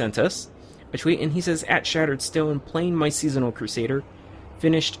sent us a tweet, and he says, at Shattered Stone, playing my Seasonal Crusader,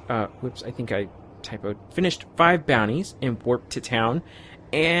 finished, I think I typoed, finished 5 bounties and warped to town,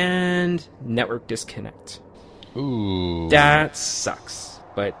 and network disconnect. Ooh. That sucks.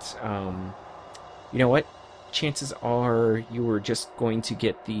 But, you know what? Chances are you were just going to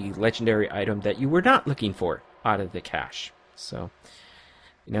get the legendary item that you were not looking for out of the cache. So,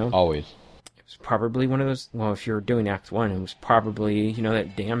 you know. Always. It was probably one of those, well, if you're doing Act 1, it was probably,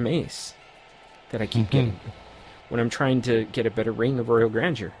 that damn mace that I keep getting when I'm trying to get a better Ring of Royal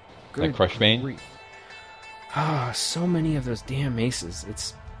Grandeur. Good like Crushbane? So many of those damn maces.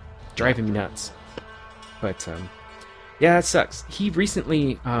 It's driving me nuts. But, yeah, it sucks. He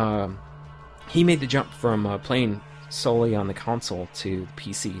recently, he made the jump from playing solely on the console to the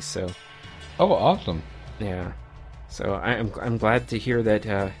PC, so... Oh, awesome. Yeah. So I'm glad to hear that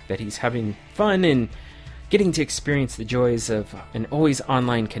that he's having fun and getting to experience the joys of an always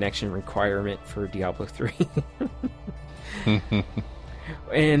online connection requirement for Diablo 3.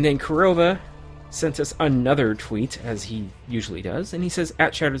 And then Kurova sent us another tweet, as he usually does, and he says,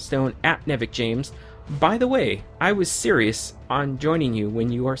 at Shattered Stone, at Nevik James, by the way, I was serious on joining you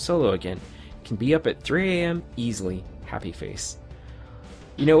when you are solo again. Can be up at 3 a.m. easily. Happy face.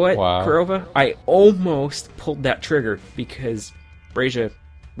 You know what, wow. Kurova? I almost pulled that trigger because Brazia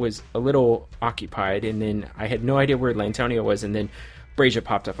was a little occupied, and then I had no idea where Lantonio was, and then Brazia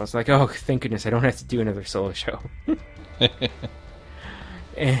popped up. I was like, oh, thank goodness, I don't have to do another solo show.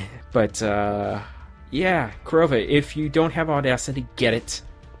 But, yeah, Kurova, if you don't have Audacity, get it.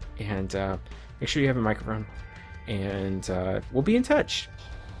 And make sure you have a microphone. And we'll be in touch.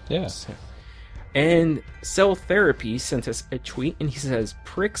 Yeah. So, and Cell Therapy sent us a tweet, and he says,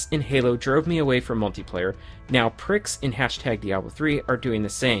 pricks in Halo drove me away from multiplayer. Now pricks in hashtag Diablo 3 are doing the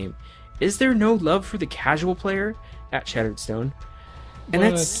same. Is there no love for the casual player? At Shattered Stone. And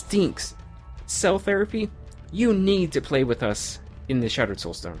that stinks. Cell Therapy, you need to play with us in the Shattered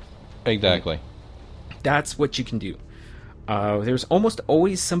Soulstone. Exactly. That's what you can do. There's almost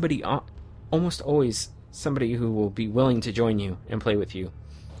always somebody who will be willing to join you and play with you.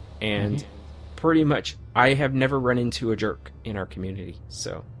 And pretty much, I have never run into a jerk in our community.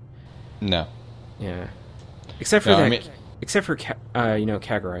 So, no. Yeah. Except for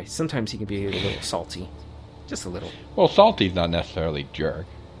Kagura. Sometimes he can be a little salty. Just a little. Well, salty's not necessarily jerk.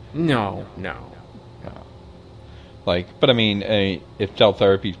 No. But I mean, if Cell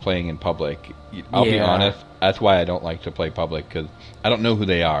Therapy's playing in public, I'll be honest, that's why I don't like to play public, because I don't know who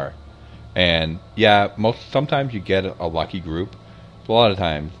they are. And yeah, sometimes you get a lucky group, but a lot of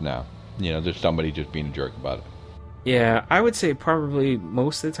times, no. There's somebody just being a jerk about it. Yeah, I would say probably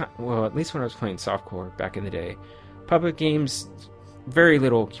most of the time, well, at least when I was playing softcore back in the day, public games, very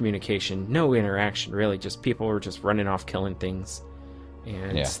little communication, no interaction really, just people were just running off killing things.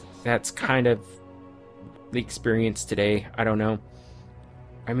 And that's kind of the experience today. I don't know.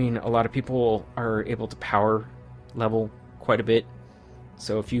 I mean, a lot of people are able to power level quite a bit.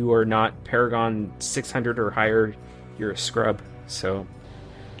 So if you are not Paragon 600 or higher, you're a scrub. So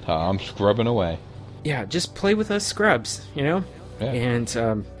I'm scrubbing away. Yeah, just play with us scrubs, Yeah.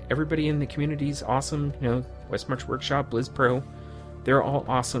 And everybody in the community is awesome. Westmarch Workshop, Blizz Pro, they're all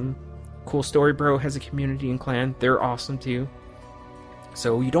awesome. Cool Story Bro has a community and clan. They're awesome too.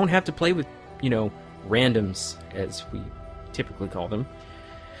 So you don't have to play with, randoms, as we typically call them.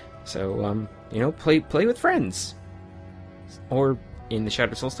 So, play with friends. Or in the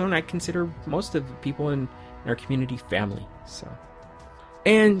Shattered Soulstone, I consider most of the people in our community family. So,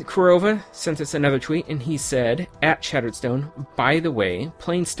 and Kurova sent us another tweet, and he said, at Shattered Stone, by the way,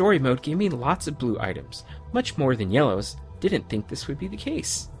 playing story mode gave me lots of blue items, much more than yellows. Didn't think this would be the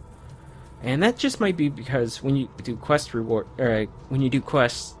case. And that just might be because when you do quests,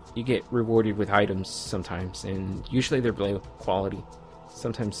 you get rewarded with items sometimes, and usually they're blue quality,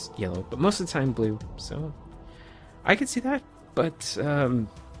 sometimes yellow, but most of the time blue. So I could see that, but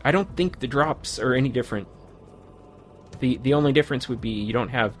I don't think the drops are any different. The only difference would be you don't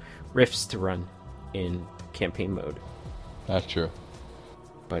have rifts to run in campaign mode. That's true.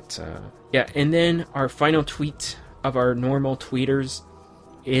 But and then our final tweet of our normal tweeters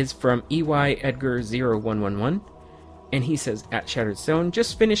is from EY Edgar 0111. And he says, at Shattered Stone,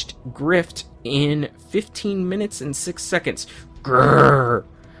 just finished Grift in 15 minutes and 6 seconds. Grrr!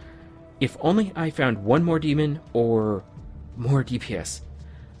 If only I found one more demon or more DPS.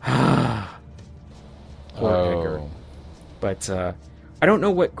 Poor Edgar. But I don't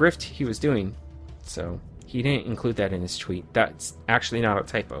know what Grift he was doing, so he didn't include that in his tweet. That's actually not a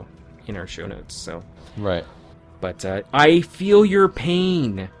typo in our show notes. So right. But I feel your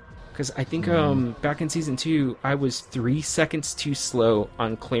pain. Because I think back in Season 2, I was 3 seconds too slow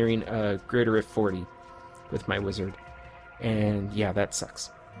on clearing a Greater Rift 40 with my wizard. And yeah, that sucks.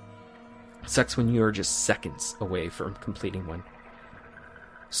 It sucks when you're just seconds away from completing one.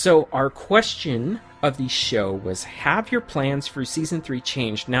 So our question of the show was, have your plans for Season 3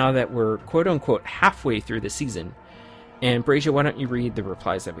 changed now that we're quote-unquote halfway through the season? And Brazia, why don't you read the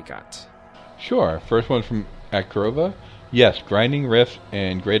replies that we got? Sure. First one from Akrova. Yes, grinding Rift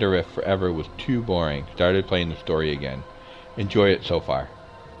and Greater Rift forever was too boring. Started playing the story again. Enjoy it so far.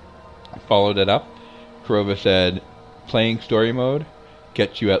 Followed it up. Kurova said, playing story mode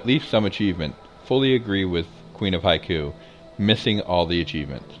gets you at least some achievement. Fully agree with Queen of Haiku. Missing all the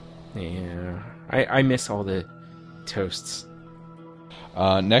achievements. Yeah, I miss all the toasts.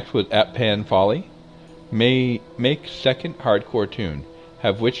 Next was at Pan Folly. May make second hardcore tune.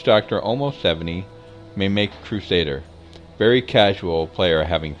 Have Witch Doctor almost 70. may make Crusader. Very casual player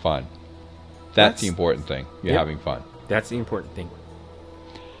having fun. That's the important thing. You're having fun. That's the important thing.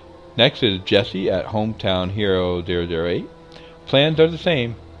 Next is Jesse at Hometown Hero 008. Plans are the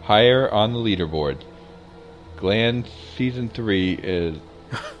same. Higher on the leaderboard. Glenn Season 3 is...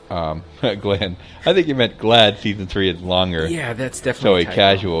 Glenn. I think you meant glad Season 3 is longer. Yeah, that's definitely so a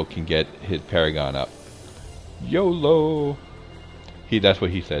casual can get his Paragon up. YOLO! That's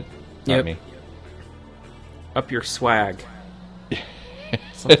what he said. Not me. Up your swag.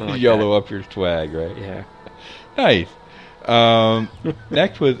 Something like YOLO that. Up your swag, right? Yeah. Nice.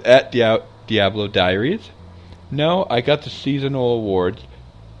 Next was at Diablo Diaries. No, I got the seasonal awards,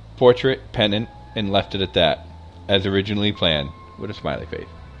 portrait, pennant, and left it at that, as originally planned, with a smiley face.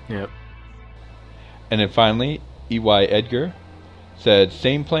 Yep. And then finally, EY Edgar said,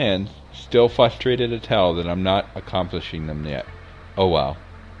 same plans, still frustrated as hell that I'm not accomplishing them yet. Oh wow.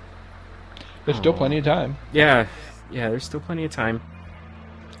 There's still plenty of time. Yeah, there's still plenty of time.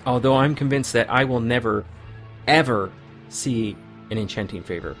 Although I'm convinced that I will never, ever see an Enchanting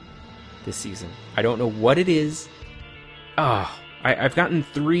Favor this season. I don't know what it is. I've gotten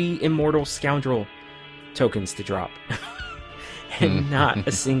 3 Immortal Scoundrel tokens to drop. And not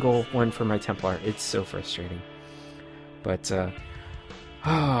a single one for my Templar. It's so frustrating. But,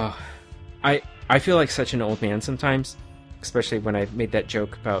 I feel like such an old man sometimes. Especially when I made that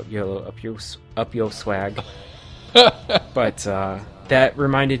joke about YOLO up your swag. But that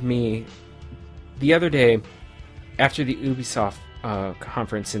reminded me the other day after the Ubisoft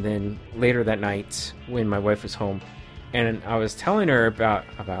conference, and then later that night when my wife was home, and I was telling her about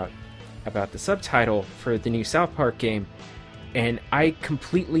the subtitle for the new South Park game, and I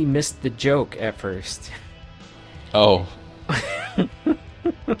completely missed the joke at first. Oh.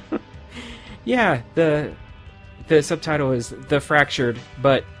 Yeah, the subtitle is The Fractured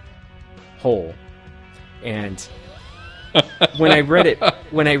But Whole. And when I read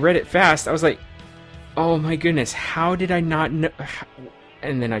it fast, I was like, oh my goodness, how did I not know?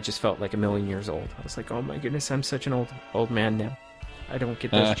 And then I just felt like a million years old. I was like, oh my goodness, I'm such an old man now. I don't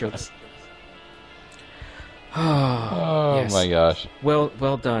get those jokes. Oh yes. My gosh.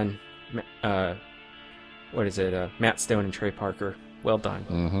 Well done. What is it? Matt Stone and Trey Parker. Well done.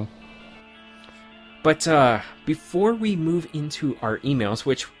 Mm-hmm. But before we move into our emails,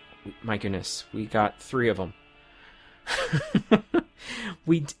 which, my goodness, we got 3 of them.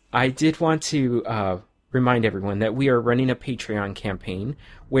 I did want to remind everyone that we are running a Patreon campaign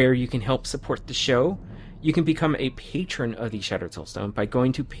where you can help support the show. You can become a patron of the Shattered Soulstone by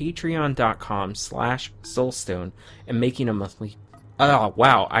going to patreon.com/soulstone and making a monthly... Oh,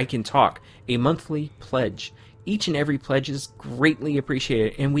 wow, I can talk. A monthly pledge. Each and every pledge is greatly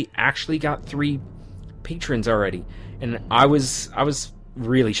appreciated, and we actually got 3 patrons already, and I was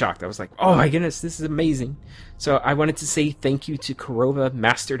really shocked. I was like, oh my goodness, this is amazing. So I wanted to say thank you to Korova,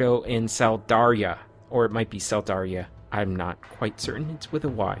 Masterdo, and Saldaria, or it might be Saldaria. I'm not quite certain. It's with a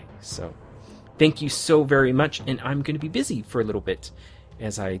Y. So thank you so very much, and I'm going to be busy for a little bit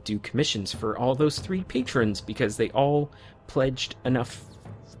as I do commissions for all those 3 patrons because they all pledged enough.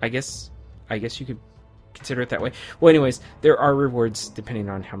 I guess you could consider it that way. Well, anyways, there are rewards depending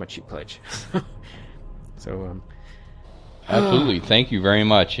on how much you pledge. So, absolutely. Thank you very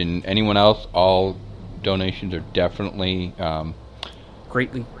much. And anyone else, all donations are definitely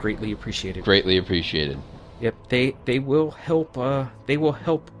greatly appreciated. Greatly appreciated. Yep, they will help. They will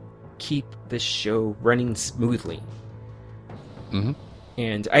help keep this show running smoothly. Mm-hmm.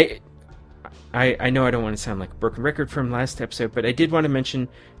 And I know I don't want to sound like a broken record from last episode, but I did want to mention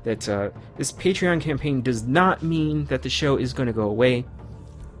that this Patreon campaign does not mean that the show is going to go away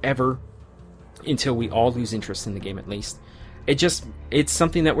ever. Until we all lose interest in the game, at least. It's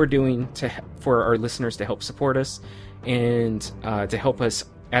something that we're doing for our listeners to help support us and to help us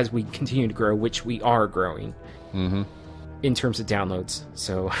as we continue to grow, which we are growing in terms of downloads.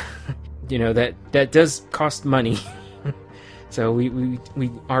 So, that does cost money. So we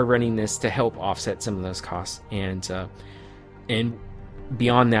are running this to help offset some of those costs, and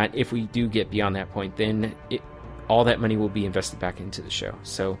beyond that, if we do get beyond that point, then all that money will be invested back into the show.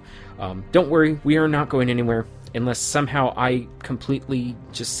 So don't worry, we are not going anywhere unless somehow I completely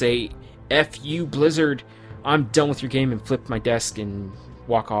just say, F you, Blizzard, I'm done with your game, and flip my desk and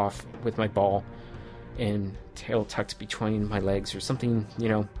walk off with my ball and tail tucked between my legs or something,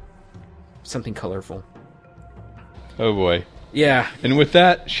 something colorful. Oh boy. Yeah. And with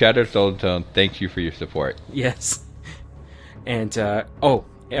that, Shattered Soulstone, thank you for your support. Yes. And, and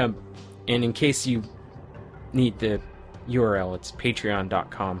in case you need the URL, it's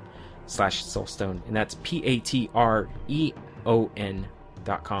patreon.com/soulstone, and that's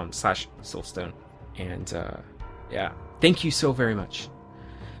patreon.com/soulstone. And yeah, thank you so very much.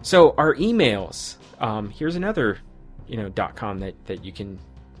 So our emails, here's another, .com that you can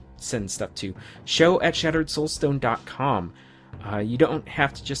send stuff to. show@shatteredsoulstone.com. You don't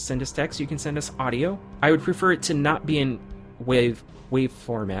have to just send us text. You can send us audio. I would prefer it to not be in wave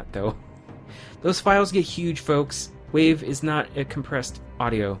format, though. Those files get huge, folks. Wave is not a compressed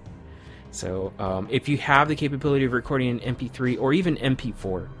audio. So if you have the capability of recording an MP3 or even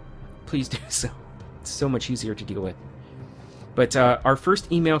MP4, please do so. It's so much easier to deal with. But our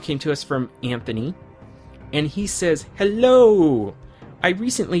first email came to us from Anthony, and he says, "Hello! I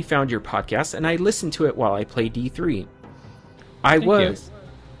recently found your podcast, and I listened to it while I play D3. Thank you.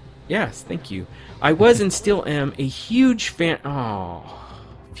 Yes, thank you. I was and still am a huge fan.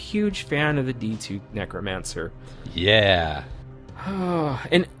 Huge fan of the D2 Necromancer. Yeah.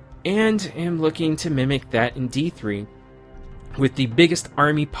 And am looking to mimic that in D3 with the biggest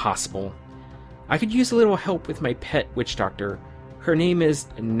army possible. I could use a little help with my pet witch doctor. Her name is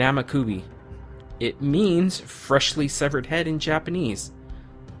Namakubi. It means freshly severed head in Japanese."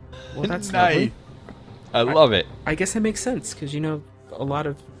 Well, that's nice. lovely. I love it. I guess that makes sense, because, a lot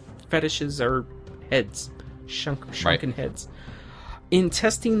of fetishes are heads. Shrunken heads. In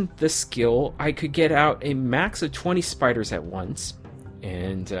testing the skill, I could get out a max of 20 spiders at once.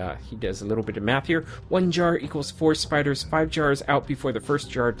 And he does a little bit of math here. 1 jar equals 4 spiders, 5 jars out before the first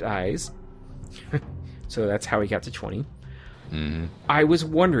jar dies. So that's how he got to 20. Mm-hmm. I was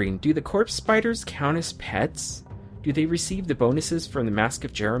wondering, do the corpse spiders count as pets? Do they receive the bonuses from the Mask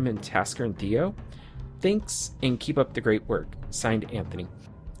of Jerem and Tasker and Theo? Thanks, and keep up the great work. Signed, Anthony.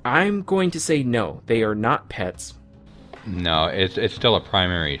 I'm going to say no. They are not pets. No, it's still a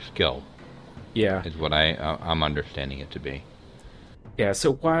primary skill. Yeah. Is what I'm understanding it to be. Yeah,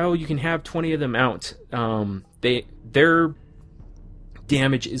 so while you can have 20 of them out, their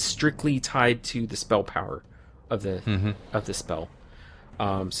damage is strictly tied to the spell power of the spell.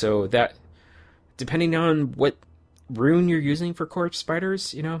 So that, depending on what rune you're using for corpse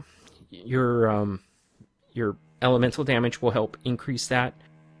spiders, your elemental damage will help increase that.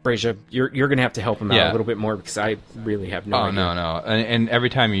 Brasia, you're going to have to help him out a little bit more, because I really have no idea. Oh, no. And every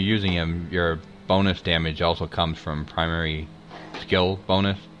time you're using him, your bonus damage also comes from primary skill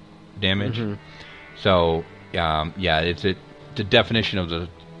bonus damage. Mm-hmm. So, it's the definition of the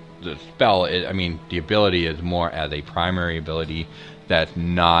spell. The ability is more as a primary ability that's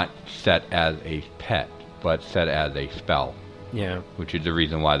not set as a pet, but set as a spell. Yeah. Which is the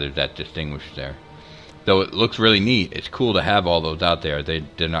reason why there's that distinguish there. Though it looks really neat, it's cool to have all those out there.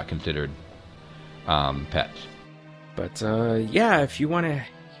 They're not considered pets. But if you want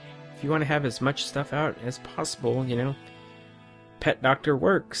to have as much stuff out as possible, Pet Doctor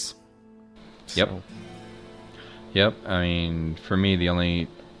works. Yep. So. Yep. For me, the only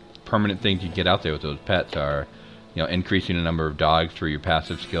permanent things you get out there with those pets are, increasing the number of dogs through your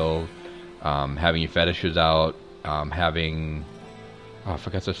passive skills, having your fetishes out, having... Oh, I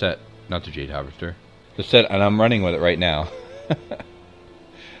forgot the set. Not the Jade Harvester. The set, and I'm running with it right now.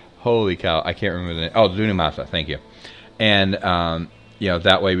 Holy cow, I can't remember the name. Oh, Zunimasa, thank you. And,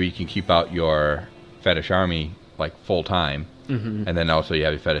 that way we can keep out your fetish army, full time. Mm-hmm. And then also you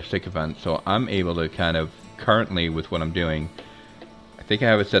have your fetish sycophant. So I'm able to kind of, currently with what I'm doing, I think I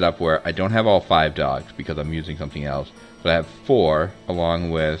have it set up where I don't have all 5 dogs because I'm using something else. But I have 4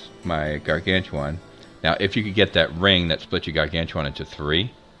 along with my Gargantuan. Now, if you could get that ring that splits your Gargantuan into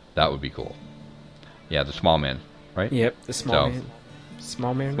 3, that would be cool. Yeah, the small man, right? Yep, the small man.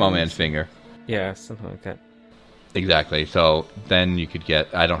 Small man's finger. Yeah, something like that. Exactly. So then you could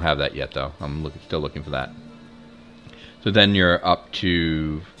get... I don't have that yet, though. I'm still looking for that. So then you're up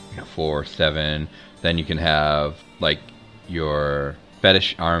to 4, 7. Then you can have, your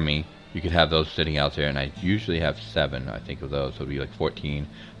fetish army. You could have those sitting out there, and I usually have 7, I think, of those. So it would be 14.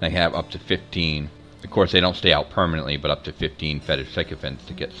 And I have up to 15. Of course, they don't stay out permanently, but up to 15 fetish sycophants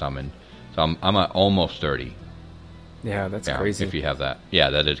to get summoned. So I'm at almost 30. Yeah, that's crazy. If you have that. Yeah,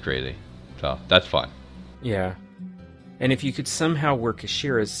 that is crazy. So that's fun. Yeah. And if you could somehow work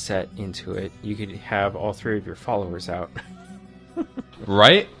Ashira's set into it, you could have all 3 of your followers out.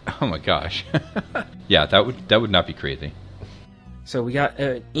 Right? Oh my gosh. Yeah, that would not be crazy. So we got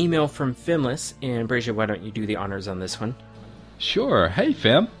an email from Fimless, and Brasia, why don't you do the honors on this one? Sure. Hey,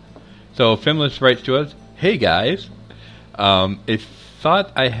 Fim. So Fimless writes to us, "Hey guys, if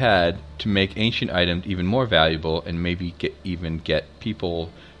thought I had to make ancient items even more valuable and maybe get people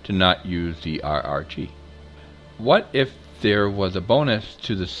to not use the RRG. What if there was a bonus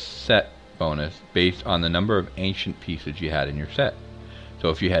to the set bonus based on the number of ancient pieces you had in your set? So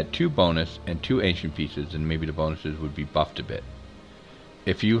if you had 2 bonus and 2 ancient pieces, then maybe the bonuses would be buffed a bit.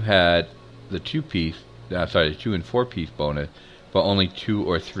 If you had the 2 and 4-piece bonus, but only 2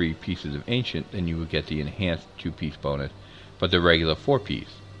 or 3 pieces of Ancient, then you would get the enhanced 2-piece bonus, but the regular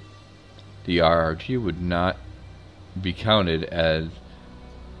 4-piece. The RRG would not be counted as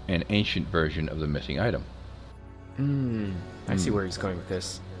an Ancient version of the missing item. I see where he's going with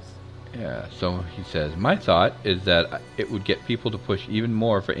this. Yeah, so he says, my thought is that it would get people to push even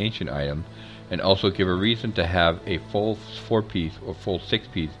more for Ancient items, and also give a reason to have a full 4-piece or full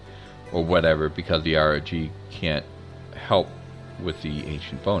 6-piece or whatever, because the RRG can't help with the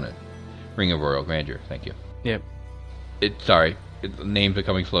Ancient bonus. Ring of Royal Grandeur, thank you. Yep. Names are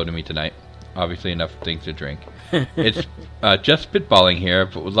coming slow to me tonight. Obviously enough things to drink. It's just spitballing here,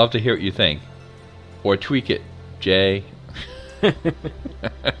 but would love to hear what you think. Or tweak it, Jay.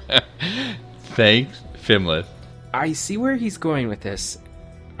 Thanks, Fimless. I see where he's going with this.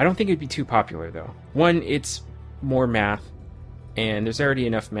 I don't think it'd be too popular, though. One, it's more math, and there's already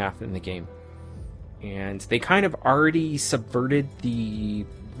enough math in the game. And they kind of already subverted the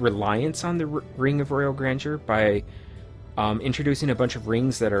reliance on the Ring of Royal Grandeur by introducing a bunch of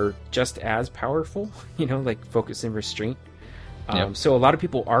rings that are just as powerful, like Focus and Restraint. Yep. So a lot of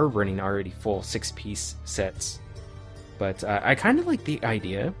people are running already full 6-piece sets. But I kind of like the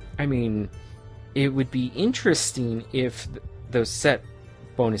idea. I mean, it would be interesting if those set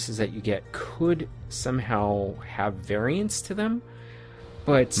bonuses that you get could somehow have variance to them.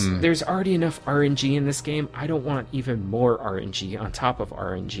 But there's already enough RNG in this game. I don't want even more RNG on top of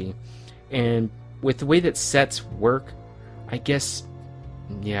RNG. And with the way that sets work, I guess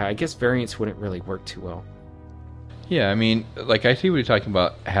variance wouldn't really work too well. Yeah, I mean, like, I see what you're talking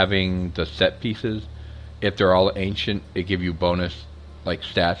about, having the set pieces. If they're all Ancient, it give you bonus, like,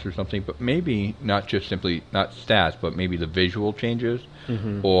 stats or something. But maybe not stats, but maybe the visual changes.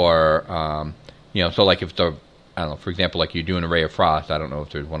 Mm-hmm. Or, so like if the, I don't know, for example, like you're doing a Ray of Frost, I don't know if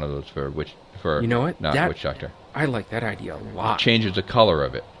there's one of those for Witch Doctor. I like that idea a lot. Changes the color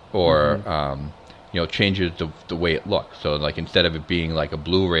of it. Or, changes the way it looks. So, like, instead of it being like a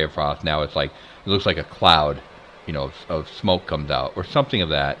blue Ray of Frost, now it's like, it looks like a cloud, of smoke comes out, or something of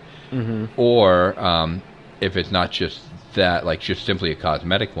that. Mm-hmm. Or, if it's not just that, like, just simply a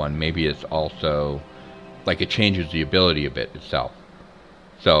cosmetic one, maybe it's also, like, it changes the ability a bit itself.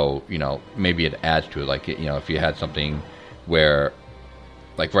 So, maybe it adds to it. Like, if you had something where,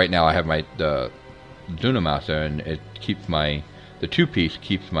 like, right now I have the Zunamaster, and it keeps the 2-piece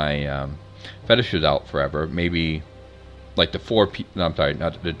keeps my fetishes out forever. Maybe, like, the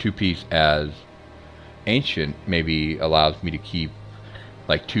 2-piece as Ancient maybe allows me to keep,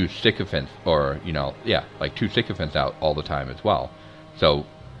 like, 2 sycophants, or, 2 sycophants out all the time as well. So,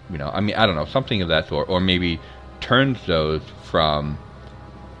 I don't know, something of that sort. Or maybe turns those from,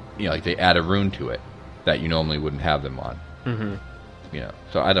 like, they add a rune to it that you normally wouldn't have them on. Mm-hmm.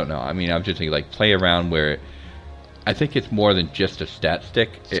 So I don't know. I mean, I'm just thinking, like, play around where I think it's more than just a stat stick.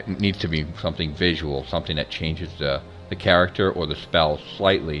 It needs to be something visual, something that changes the character or the spell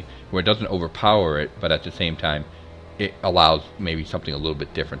slightly, where it doesn't overpower it, but at the same time, it allows maybe something a little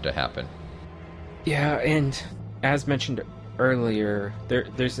bit different to happen. Yeah, and as mentioned earlier,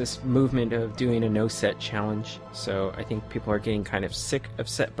 there's this movement of doing a no-set challenge, so I think people are getting kind of sick of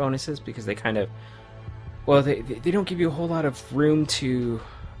set bonuses because they kind of... Well, they don't give you a whole lot of room to...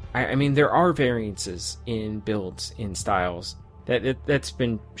 I mean, there are variances in builds, in styles. That's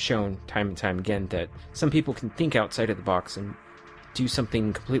been shown time and time again, that some people can think outside of the box and do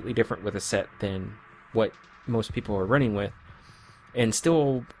something completely different with a set than what most people are running with, and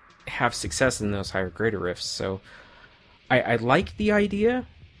still have success in those higher greater rifts. So I like the idea,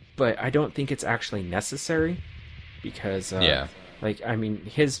 but I don't think it's actually necessary, because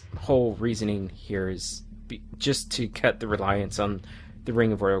his whole reasoning here is just to cut the reliance on the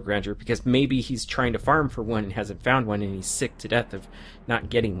Ring of Royal Grandeur, because maybe he's trying to farm for one and hasn't found one, and he's sick to death of not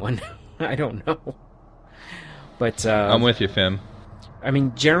getting one. I don't know. But I'm with you, Fim. I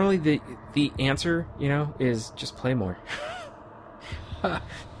mean, generally the answer, is just play more. I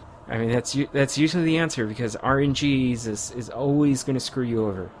mean, that's usually the answer, because RNG is always going to screw you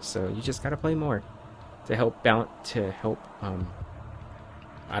over. So you just got to play more to help I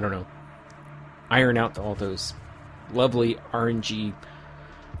don't know, iron out all those lovely RNG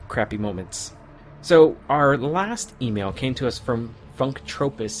crappy moments. So our last email came to us from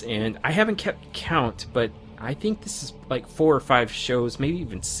Funktropus, and I haven't kept count, but I think this is like 4 or 5 shows, maybe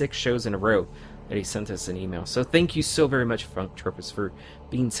even 6 shows in a row that he sent us an email. So thank you so very much, Funktropus, for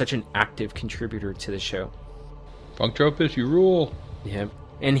being such an active contributor to the show. Funktropus, you rule. Yeah.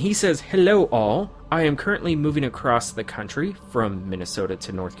 And he says, hello all. I am currently moving across the country from Minnesota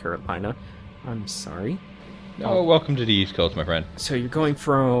to North Carolina. I'm sorry. Oh, welcome to the East Coast, my friend. So you're going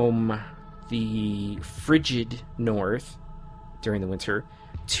from the frigid north during the winter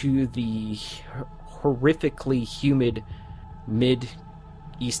to the horrifically humid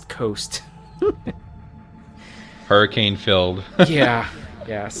mid-east coast. Hurricane-filled. Yeah,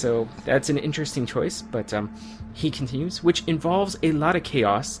 so that's an interesting choice, but he continues, which involves a lot of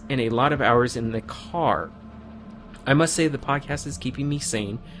chaos and a lot of hours in the car. I must say the podcast is keeping me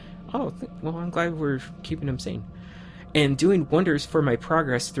sane. Oh, well, I'm glad we're keeping him sane. And doing wonders for my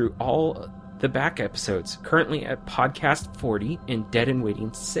progress through all the back episodes, currently at podcast 40 and Dead and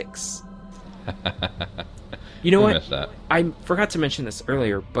Waiting 6. You know what? I forgot to mention this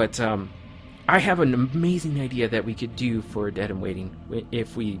earlier, but I have an amazing idea that we could do for Dead and Waiting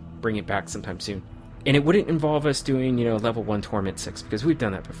if we bring it back sometime soon. And it wouldn't involve us doing, level 1 Torment 6, because we've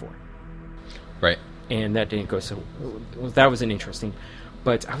done that before. Right. And that didn't go so... That wasn't interesting.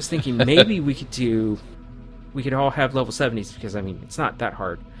 But I was thinking maybe we could all have level 70s, because, it's not that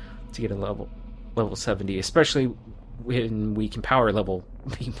hard to get a level 70, especially when we can power level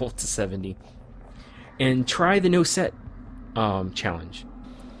people to 70. And try the no set challenge.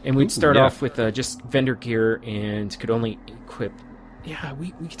 And we'd start off with just vendor gear and could only equip... Yeah,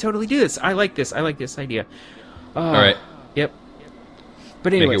 we could totally do this. I like this idea. All right. Yep.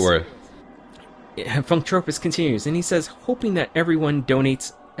 But anyways... Make it work. Funktropus continues, and he says, hoping that everyone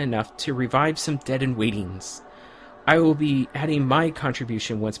donates enough to revive some Dead and Waitings. I will be adding my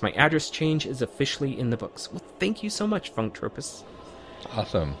contribution once my address change is officially in the books. Well, thank you so much, Funktropus.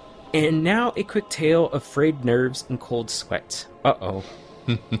 Awesome. And now a quick tale of frayed nerves and cold sweat. Uh-oh.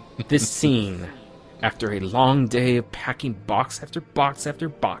 This scene, after a long day of packing box after box after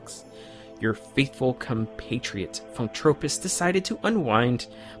box, your faithful compatriot Funktropus decided to unwind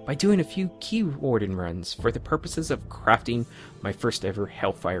by doing a few key warden runs for the purposes of crafting my first ever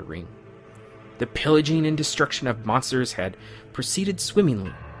Hellfire ring. The pillaging and destruction of monsters had proceeded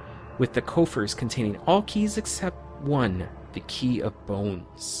swimmingly, with the coffers containing all keys except one, the Key of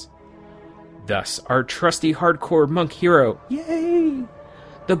Bones. Thus, our trusty hardcore monk hero, yay,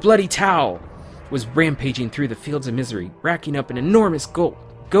 the Bloody Towel, was rampaging through the fields of misery, racking up an enormous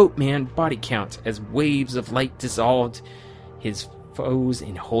goat-man body count as waves of light dissolved his foes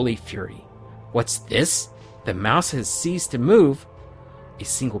in holy fury. What's this? The mouse has ceased to move. A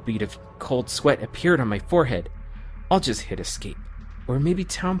single bead of cold sweat appeared on my forehead. I'll just hit escape. Or maybe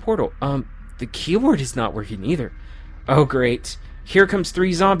town portal. The keyboard is not working either. Oh great. Here comes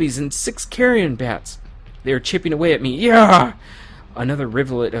 3 zombies and 6 carrion bats. They are chipping away at me. Yeah! Another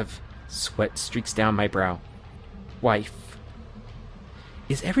rivulet of sweat streaks down my brow. Wife.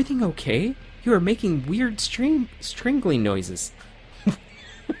 Is everything okay? You are making weird strangling noises.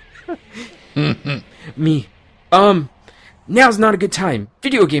 Me. Now's not a good time.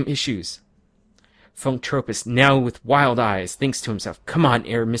 Video game issues. Funktropus, now with wild eyes, thinks to himself, come on,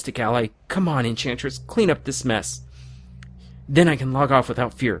 Air Mystic Ally. Come on, Enchantress. Clean up this mess. Then I can log off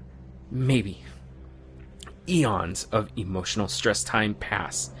without fear. Maybe. Eons of emotional stress time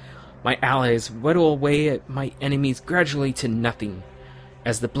pass. My allies whittle away at my enemies gradually to nothing,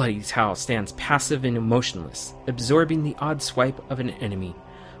 as the Bloody Towel stands passive and emotionless, absorbing the odd swipe of an enemy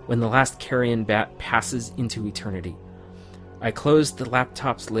when the last carrion bat passes into eternity. I close the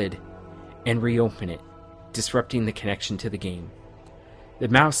laptop's lid and reopen it, disrupting the connection to the game. The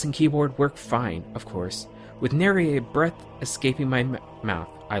mouse and keyboard work fine, of course. With nary a breath escaping my mouth,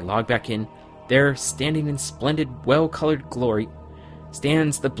 I log back in. There, standing in splendid, well-colored glory,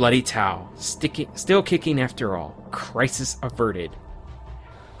 stands the Bloody Towel, still kicking after all. Crisis averted.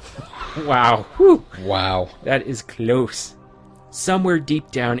 Wow. Whew. Wow. That is close. Somewhere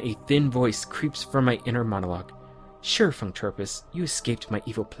deep down, a thin voice creeps from my inner monologue. Sure, Funktropus, you escaped my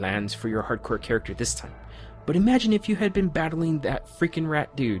evil plans for your hardcore character this time. But imagine if you had been battling that freaking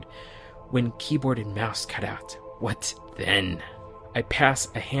rat dude when keyboard and mouse cut out. What then? I pass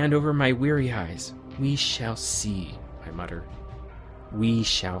a hand over my weary eyes. We shall see, I mutter. We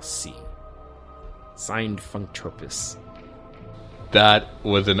shall see. Signed, Funktropus. That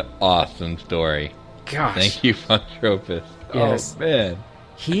was an awesome story. Gosh. Thank you, Funktropus. Yes. Oh, man.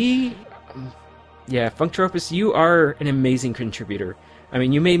 Funktropus, you are an amazing contributor. I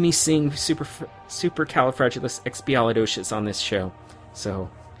mean, you made me sing Supercalifragilisticexpialidocious on this show. So,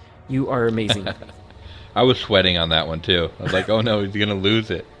 you are amazing. I was sweating on that one, too. I was like, oh no, he's going to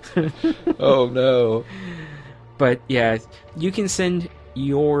lose it. Oh no. But, yeah, you can send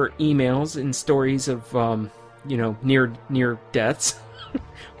your emails and stories of, near deaths.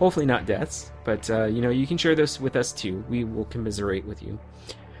 Hopefully not deaths. But, you can share those with us, too. We will commiserate with you.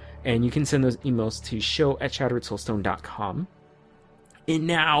 And you can send those emails to show@shatteredsoulstone.com. And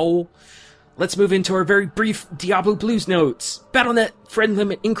now, let's move into our very brief Diablo Blues notes. Battle.net friend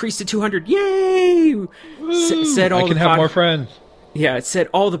limit increased to 200. Yay! Said all I can have more friends. Yeah, it said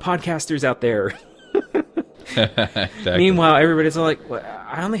all the podcasters out there. Exactly. Meanwhile, everybody's all like, well,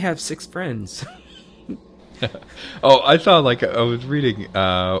 I only have 6 friends. Oh, I saw, like, I was reading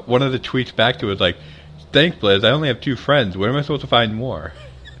one of the tweets back to it was like, thanks, Blizz, I only have 2 friends. Where am I supposed to find more?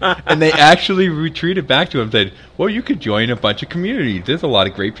 And they actually retweeted back to him and said, well, you could join a bunch of communities. There's a lot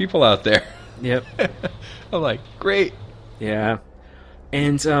of great people out there. Yep. I'm like, great. Yeah.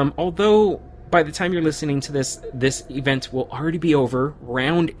 And although by the time you're listening to this event will already be over,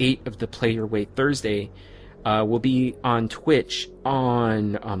 round 8 of the Play Your Way Thursday will be on Twitch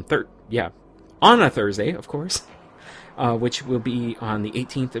on on a Thursday, of course, which will be on the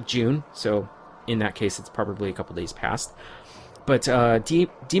 18th of June. So in that case, it's probably a couple days past. But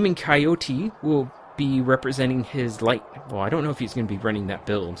Demon Coyote will be representing his light. Well, I don't know if he's going to be running that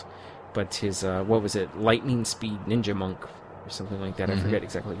build, but his Lightning Speed Ninja Monk or something like that. I forget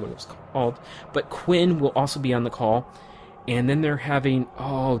exactly what it was called. But Quinn will also be on the call. And then they're having,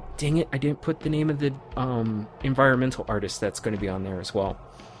 oh, dang it, I didn't put the name of the environmental artist that's going to be on there as well.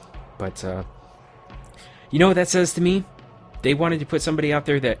 But, you know what that says to me? They wanted to put somebody out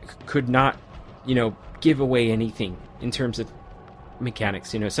there that could not, give away anything in terms of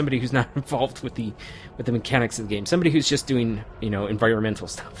mechanics. Somebody who's not involved with the mechanics of the game. Somebody who's just doing, environmental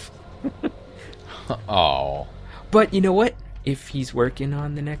stuff. Oh. But you know what? If he's working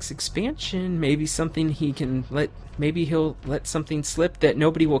on the next expansion, maybe something he can maybe he'll let something slip that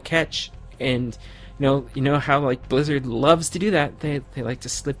nobody will catch. And you know how like Blizzard loves to do that. They like to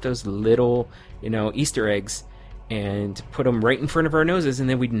slip those little Easter eggs and put them right in front of our noses, and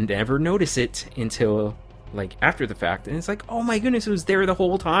then we'd never notice it until like after the fact. And it's like, oh my goodness, it was there the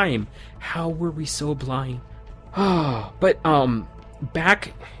whole time. How were we so blind? Oh, but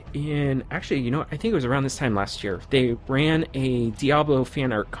back in actually, I think it was around this time last year, they ran a Diablo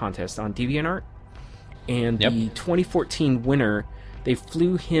fan art contest on DeviantArt, and the 2014 winner, they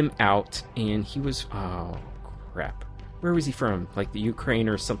flew him out, and he was crap. Where was he from? Like the Ukraine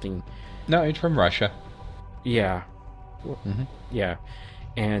or something? No, he's from Russia. Yeah. Mm-hmm. Yeah.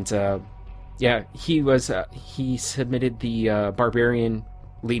 And he was he submitted the barbarian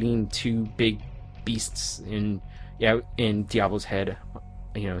leading 2 big beasts in Diablo's head,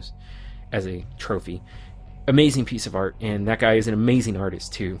 as a trophy. Amazing piece of art, and that guy is an amazing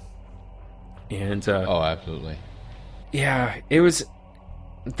artist too. And oh, absolutely. Yeah, there was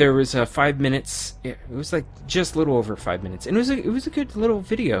 5 minutes. It was like just a little over 5 minutes, and it was a good little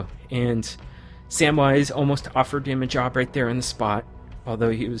video. And Samwise almost offered him a job right there on the spot, although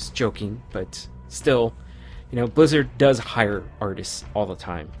he was joking. But still, Blizzard does hire artists all the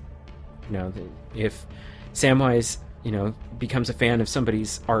time. If Samwise becomes a fan of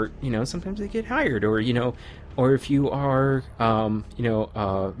somebody's art, sometimes they get hired, or if you are a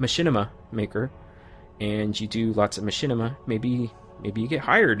machinima maker and you do lots of machinima, maybe you get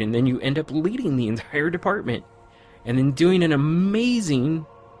hired, and then you end up leading the entire department and then doing an amazing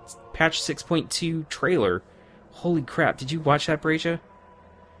patch 6.2 trailer. Holy crap, did you watch that, Bracia?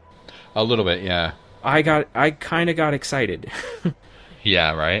 A little bit, yeah. I kind of got excited.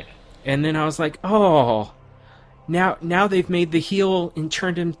 Yeah, right? And then I was like, oh, now they've made the heel and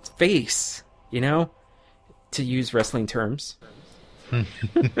turned him face, to use wrestling terms.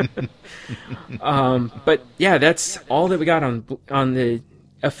 But yeah, that's all that we got on the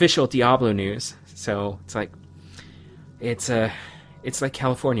official Diablo news. So it's like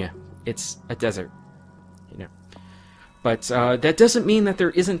California. It's a desert, But that doesn't mean that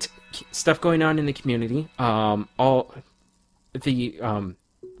there isn't stuff going on in the community. I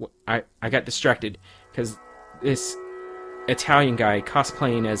got distracted because this Italian guy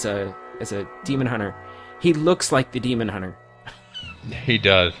cosplaying as a demon hunter, he looks like the demon hunter. He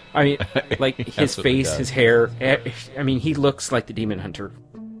does. I mean, like his face, his hair. I mean, he looks like the demon hunter,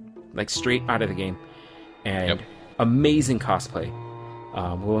 like straight out of the game. And amazing cosplay.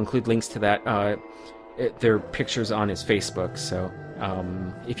 We'll include links to that. There are pictures on his Facebook. So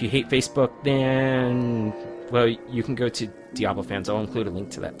if you hate Facebook, then you can go to Diablo Fans. I'll include a link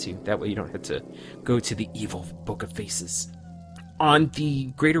to that too. That way you don't have to go to the evil Book of Faces. On the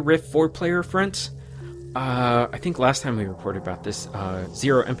Greater Rift 4-player front, I think last time we reported about this,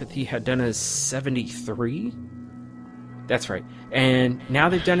 Zero Empathy had done a 73. That's right. And now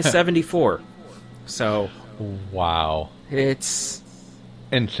they've done a 74. So... Wow. It's...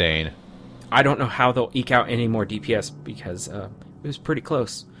 insane. I don't know how they'll eke out any more DPS because it was pretty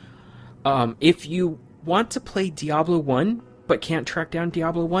close. If you want to play Diablo 1 but can't track down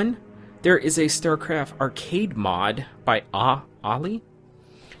Diablo 1, there is a StarCraft arcade mod by Ali.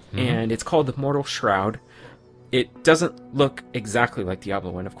 and it's called the Mortal Shroud. It doesn't look exactly like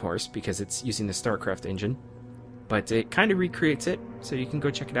Diablo 1, of course, because it's using the StarCraft engine, but it kind of recreates it, so you can go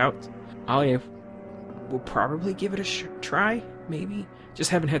check it out. I will probably give it a try, maybe. Just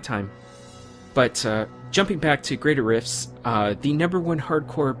haven't had time. But jumping back to Greater Rifts, the #1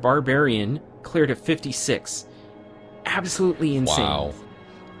 hardcore Barbarian cleared a 56. Absolutely insane. Wow.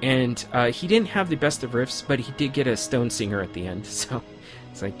 And he didn't have the best of rifts, but he did get a Stone Singer at the end, so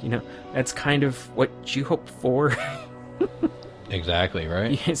it's like, that's kind of what you hope for. Exactly,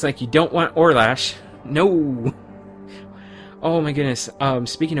 right? It's like, you don't want Orlash. No! Oh my goodness.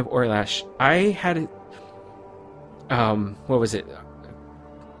 Speaking of Orlash, I had what was it?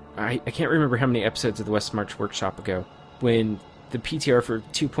 I can't remember how many episodes of the West March Workshop ago, when the PTR for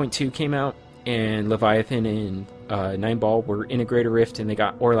 2.2 came out, and Leviathan and Nineball were in a Greater Rift, and they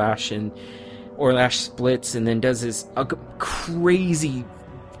got Orlash, and Orlash splits and then does this crazy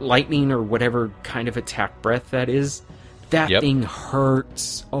lightning or whatever kind of attack breath that is. That thing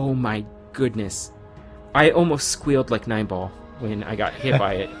hurts. Oh my goodness. I almost squealed like Nineball when I got hit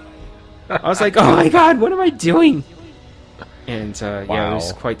by it. I was like, oh my god, what am I doing? And yeah, it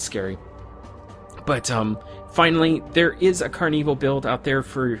was quite scary. But finally, there is a Carnival build out there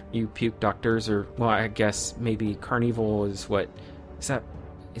for you puke doctors, or, well, I guess maybe Carnival is what... Is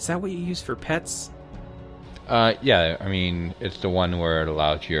that what you use for pets? Yeah, I mean, it's the one where it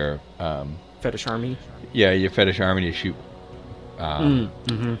allows your... Fetish army? Yeah, your fetish army to shoot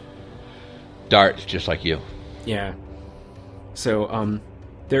darts just like you. Yeah. So,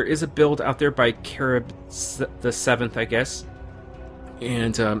 there is a build out there by Carib the 7th, I guess.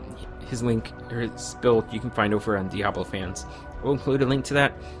 And his link, or his build, you can find over on Diablo Fans. We'll include a link to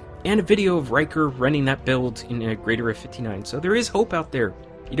that. And a video of Riker running that build in a Greater Rift 59. So there is hope out there.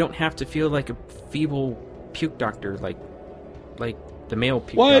 You don't have to feel like a feeble puke doctor like the male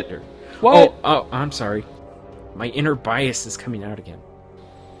puke doctor. What? Oh, I'm sorry. My inner bias is coming out again.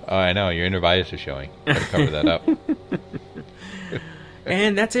 Oh, I know. Your inner bias is showing. Gotta cover that up.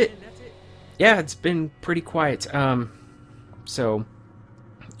 And that's it. Yeah, it's been pretty quiet. So,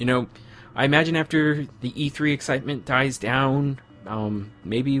 I imagine after the E3 excitement dies down,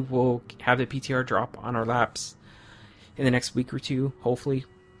 maybe we'll have the PTR drop on our laps in the next week or two, hopefully.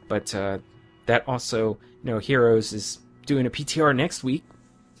 But that also, Heroes is doing a PTR next week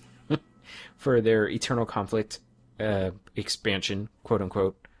for their Eternal Conflict expansion, quote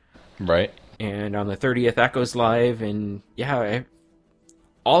unquote. Right. And on the 30th, that goes live, and yeah,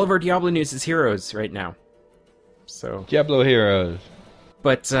 all of our Diablo news is Heroes right now. So Diablo Heroes.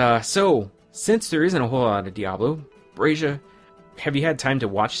 But, so, since there isn't a whole lot of Diablo, Brazia, have you had time to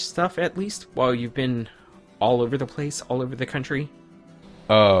watch stuff, at least, while you've been all over the place, all over the country?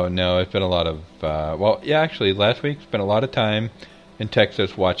 Oh, no, it's been a lot of, actually, last week spent a lot of time in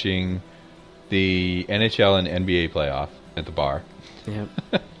Texas watching the NHL and NBA playoff at the bar. Yeah.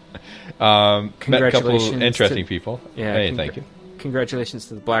 Met a couple interesting people. Yeah, hey, thank you. Congratulations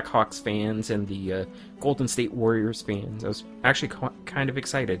to the Blackhawks fans and the Golden State Warriors fans. I was actually kind of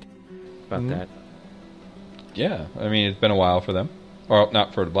excited about that. Yeah, I mean, it's been a while for them. Or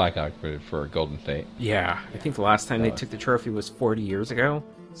not for the Blackhawks, but for Golden State. Yeah, I think the last time they took the trophy was 40 years ago.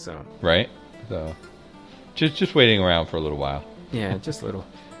 So right? So just waiting around for a little while. Yeah, just a little.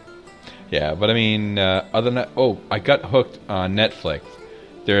 Yeah, but I mean, other than that, I got hooked on Netflix.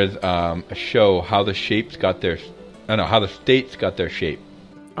 There's a show, How the States got their shape.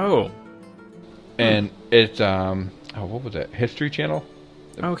 Oh. And it's, what was it? History Channel?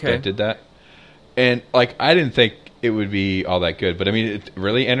 Okay. That did that. And, I didn't think it would be all that good, but I mean, it's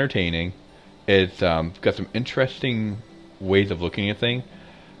really entertaining. It's got some interesting ways of looking at things.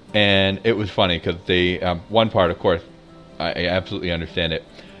 And it was funny because they, one part, of course, I absolutely understand it.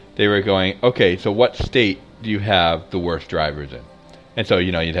 They were going, okay, so what state do you have the worst drivers in? And so,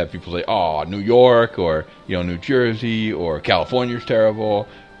 you'd have people say, oh, New York, or, New Jersey, or California's terrible.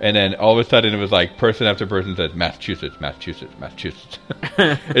 And then all of a sudden it was like person after person says, Massachusetts.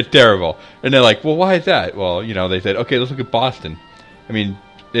 It's terrible. And they're like, well, why is that? Well, they said, okay, let's look at Boston. I mean,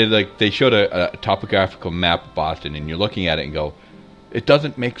 they showed a topographical map of Boston, and you're looking at it and go, it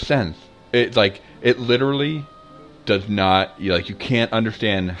doesn't make sense. It's like, it literally does not, you can't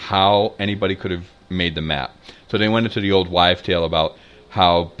understand how anybody could have made the map. So they went into the old wives' tale about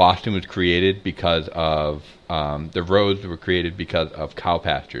how Boston was created because of the roads were created because of cow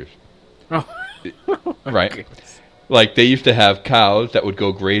pastures. Oh, right. Goodness. Like they used to have cows that would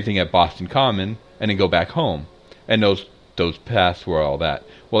go grazing at Boston Common and then go back home, and those paths were all that.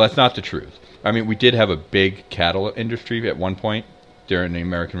 Well, that's not the truth. I mean, we did have a big cattle industry at one point during the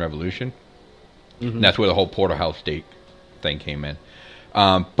American Revolution. Mm-hmm. And that's where the whole porterhouse steak thing came in.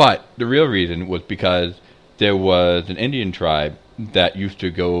 But the real reason was because there was an Indian tribe that used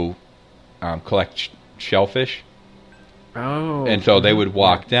to go collect shellfish. Oh. And so they would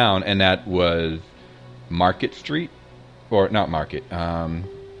walk down, and that was Market Street. Or not Market.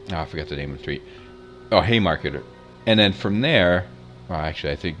 I forgot the name of the street. Oh, Haymarket. And then from there... Well,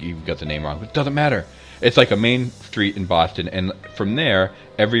 actually, I think you got the name wrong. But it doesn't matter. It's like a main street in Boston. And from there,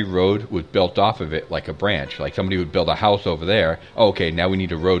 every road was built off of it like a branch. Like somebody would build a house over there. Oh, okay, now we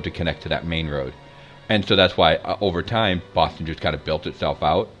need a road to connect to that main road. And so that's why, over time, Boston just kind of built itself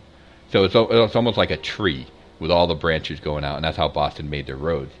out. So it's almost like a tree with all the branches going out. And that's how Boston made their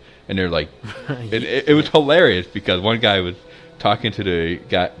roads. And they're like... it was hilarious because one guy was... talking to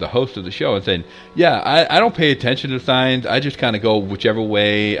the host of the show and saying, yeah, I don't pay attention to signs. I just kind of go whichever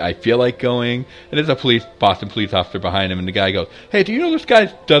way I feel like going. And there's a Boston police officer behind him, and the guy goes, hey, do you know this guy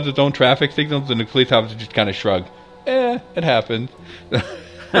does his own traffic signals? And the police officer just kind of shrugged. It happens.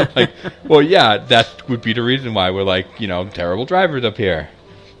 Like, well, yeah, that would be the reason why we're like, terrible drivers up here.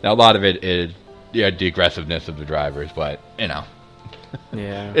 Now, a lot of it is the aggressiveness of the drivers, but,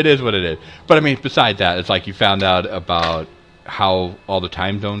 Yeah. It is what it is. But, I mean, besides that, it's like you found out about how all the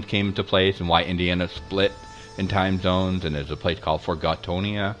time zones came into place and why Indiana split in time zones, and there's a place called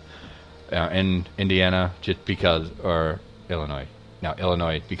Forgotonia in Indiana Illinois,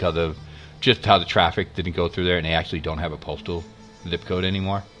 because of just how the traffic didn't go through there, and they actually don't have a postal zip code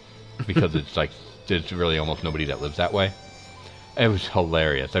anymore because it's like there's really almost nobody that lives that way. It was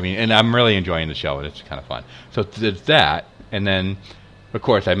hilarious. I mean, and I'm really enjoying the show, and it's kind of fun. So there's that, and then of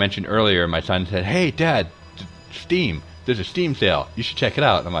course I mentioned earlier my son said, hey Dad, Steam, there's a Steam sale. You should check it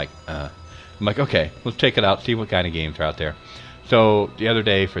out. And I'm like, okay, let's check it out, see what kind of games are out there. So the other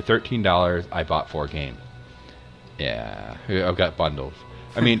day, for $13, I bought 4 games. Yeah, I've got bundles.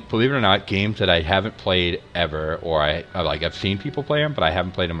 I mean, believe it or not, games that I haven't played ever, or I've seen people play them, but I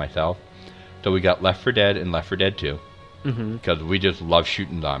haven't played them myself. So we got Left 4 Dead and Left 4 Dead 2, because we just love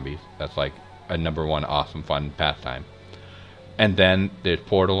shooting zombies. That's like a #1 awesome fun pastime. And then there's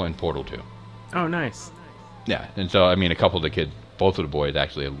Portal and Portal 2. Oh, nice. Yeah, and so, I mean, a couple of the kids, both of the boys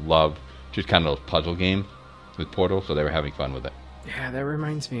actually love just kind of those puzzle games with Portal, so they were having fun with it. Yeah, that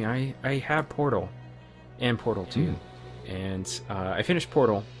reminds me, I have Portal and Portal 2, and I finished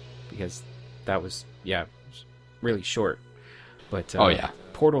Portal because that was, really short. But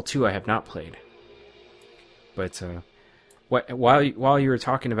Portal 2 I have not played. But while you were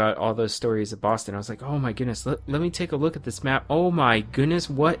talking about all those stories of Boston, I was like, oh my goodness, let me take a look at this map. Oh my goodness,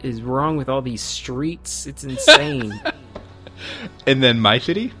 what is wrong with all these streets? It's insane. And then my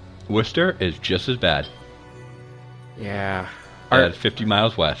city, Worcester, is just as bad. Yeah. It's 50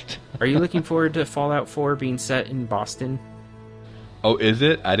 miles west. Are you looking forward to Fallout 4 being set in Boston? Oh, is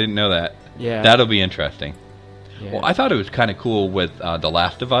it? I didn't know that. Yeah. That'll be interesting. Yeah. Well, I thought it was kind of cool with The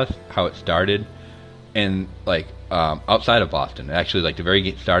Last of Us, how it started. And, like, outside of Boston. Actually, like, the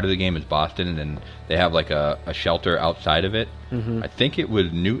very start of the game is Boston, and then they have, like, a shelter outside of it. I think it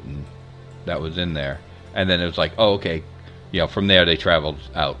was Newton that was in there. And then it was like, oh, okay. From there they traveled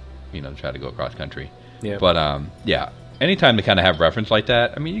out, to try to go across country. Yeah. But, anytime they kind of have reference like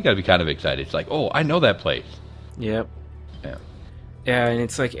that, I mean, you got to be kind of excited. It's like, oh, I know that place. Yep. Yeah. Yeah, and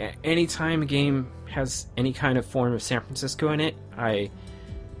it's like, anytime a game has any kind of form of San Francisco in it,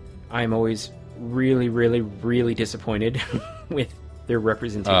 I'm always really, really, really disappointed with their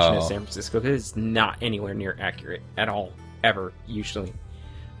representation of San Francisco, because it's not anywhere near accurate at all, ever, usually.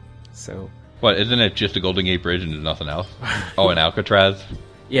 So... What, isn't it just the Golden Gate Bridge and there's nothing else? Oh, and Alcatraz?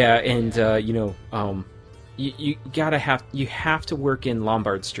 Yeah, and, you have to work in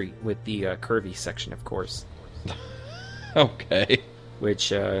Lombard Street with the curvy section, of course. Okay.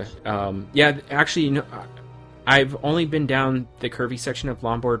 Which, actually, I've only been down the curvy section of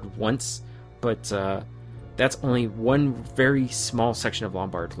Lombard once, but that's only one very small section of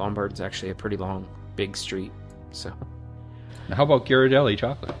Lombard. Lombard's actually a pretty long, big street, so... Now, how about Ghirardelli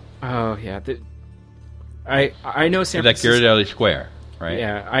chocolate? Oh, yeah. I know San Francisco... Is that Ghirardelli Square, right?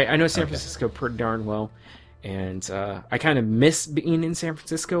 Yeah, I know San Francisco pretty darn well, and I kind of miss being in San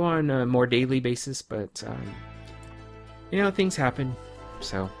Francisco on a more daily basis, but, things happen,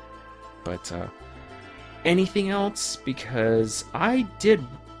 so... But, anything else? Because I did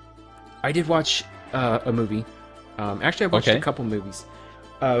watch a movie. Actually, I watched a couple movies.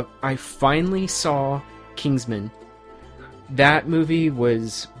 I finally saw Kingsman. That movie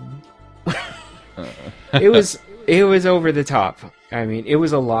was... it was over the top. I mean, it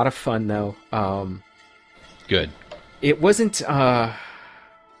was a lot of fun, though. Good. It wasn't... I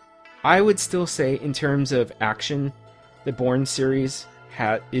would still say, in terms of action, the Bourne series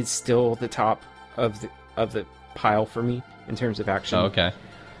is still the top of the pile for me. in terms of action. Oh, okay.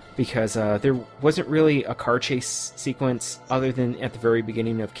 Because there wasn't really a car chase sequence other than at the very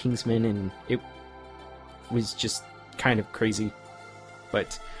beginning of Kingsman, and it was just kind of crazy.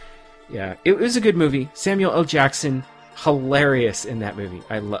 But yeah, it was a good movie. Samuel L. Jackson, hilarious in that movie.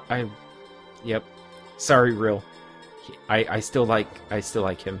 Yep. Sorry, Real. I still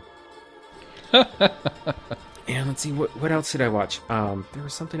like him. And let's see, what else did I watch? There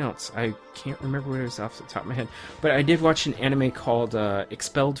was something else. I can't remember what it was off the top of my head. But I did watch an anime called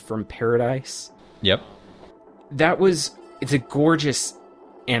Expelled from Paradise. Yep. It's a gorgeous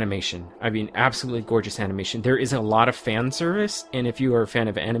animation. I mean, absolutely gorgeous animation. There is a lot of fan service, and if you are a fan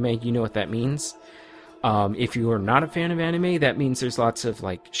of anime, you know what that means. If you are not a fan of anime, that means there's lots of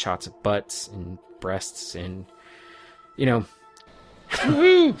like shots of butts and breasts and, you know...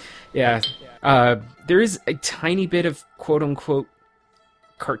 Yeah. There is a tiny bit of quote-unquote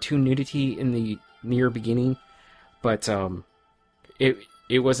cartoon nudity in the near beginning, but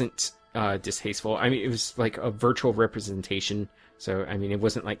it wasn't distasteful. I mean, it was like a virtual representation, so I mean, it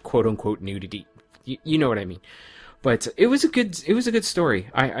wasn't like quote-unquote nudity. You know what I mean? But it was a good story.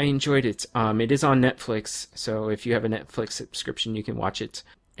 I enjoyed it. It is on Netflix, so if you have a Netflix subscription, you can watch it.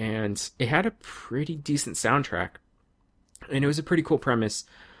 And it had a pretty decent soundtrack, and it was a pretty cool premise.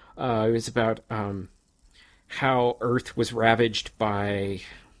 It was about how Earth was ravaged by,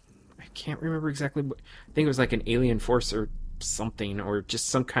 I can't remember exactly, but I think it was like an alien force or something, or just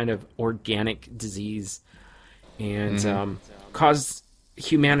some kind of organic disease, and caused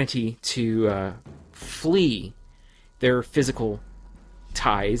humanity to flee their physical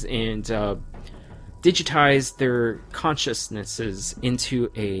ties and digitize their consciousnesses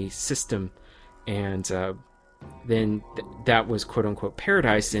into a system, and then that was quote-unquote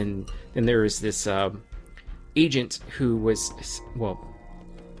paradise. And then there was this agent who was,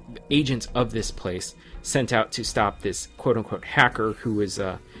 agent of this place sent out to stop this quote-unquote hacker who was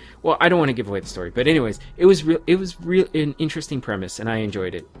I don't want to give away the story, but anyways, it was an interesting premise, and I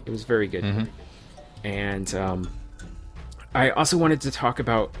enjoyed it. It was very good. And I also wanted to talk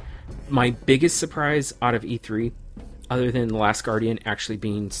about my biggest surprise out of E3, other than The Last Guardian actually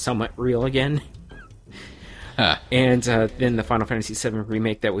being somewhat real again. And then the Final Fantasy VII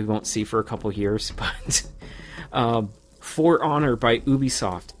remake that we won't see for a couple years. But For Honor by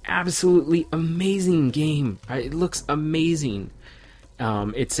Ubisoft. Absolutely amazing game. It looks amazing.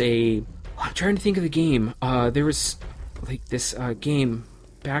 I'm trying to think of the game. There was like this game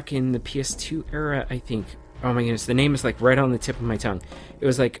back in the PS2 era, I think. Oh my goodness, the name is like right on the tip of my tongue. It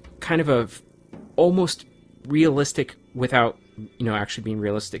was like kind of a almost realistic, without actually being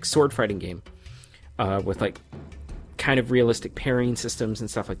realistic, sword fighting game. With like kind of realistic parrying systems and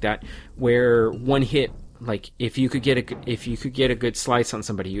stuff like that, where one hit, like if you could get a good slice on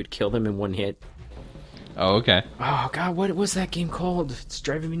somebody, you'd kill them in one hit. Oh, okay. Oh god, what was that game called? It's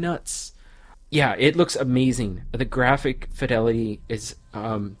driving me nuts. Yeah, it looks amazing. The graphic fidelity is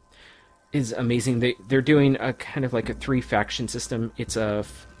amazing. They're doing a kind of like a 3-faction system. It's a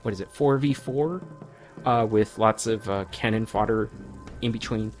 4v4 with lots of cannon fodder in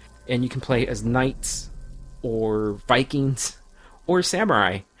between. And you can play as knights, or Vikings, or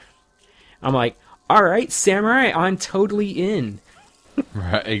samurai. I'm like, all right, samurai, I'm totally in.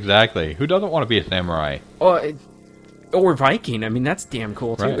 Right, exactly. Who doesn't want to be a samurai? Or Viking. I mean, that's damn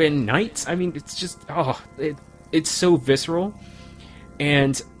cool, too. Right. And knights, I mean, it's just, it's so visceral.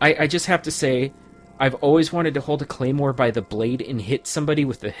 And I just have to say, I've always wanted to hold a claymore by the blade and hit somebody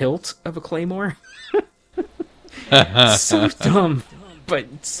with the hilt of a claymore. So dumb.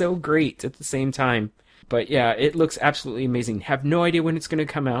 But so great at the same time. But yeah, it looks absolutely amazing. Have no idea when it's going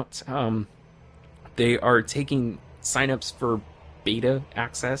to come out. They are taking signups for beta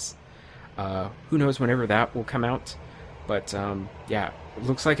access. Who knows whenever that will come out. But yeah, it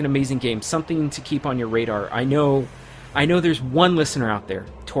looks like an amazing game. Something to keep on your radar. I know there's one listener out there,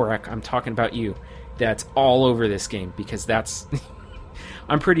 Torek, I'm talking about you, that's all over this game, because that's...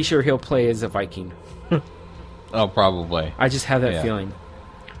 I'm pretty sure he'll play as a Viking. Oh, probably. I just have that feeling.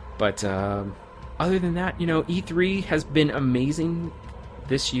 But other than that, E3 has been amazing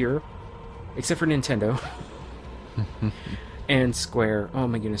this year, except for Nintendo. And Square. Oh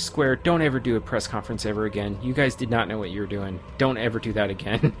my goodness, Square, don't ever do a press conference ever again. You guys did not know what you were doing. Don't ever do that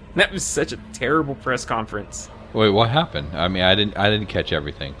again. That was such a terrible press conference. Wait, what happened? I mean, I didn't catch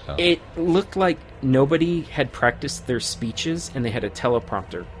everything. So it looked like nobody had practiced their speeches and they had a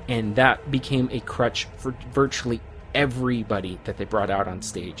teleprompter, and that became a crutch for virtually everybody that they brought out on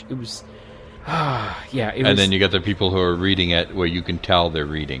stage. It was, and then you got the people who are reading it where you can tell they're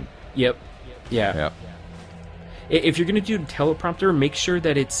reading. Yep. Yeah. Yep. If you're going to do a teleprompter, make sure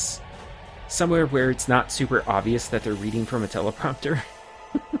that it's somewhere where it's not super obvious that they're reading from a teleprompter.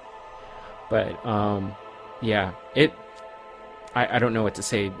 But yeah, I don't know what to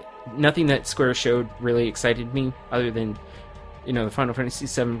say. Nothing that Square showed really excited me, other than, you know, the Final Fantasy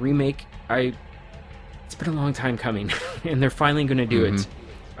VII remake. It's been a long time coming, and they're finally going to do it.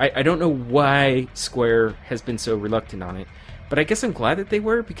 I don't know why Square has been so reluctant on it, but I guess I'm glad that they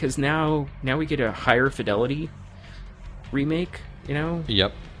were, because now we get a higher fidelity remake, you know?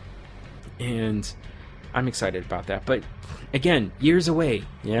 Yep. And I'm excited about that. But again, years away,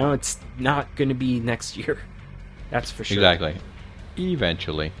 you know, it's not going to be next year. That's for sure. Exactly.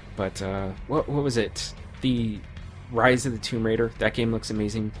 Eventually. But what was it? The Rise of the Tomb Raider. That game looks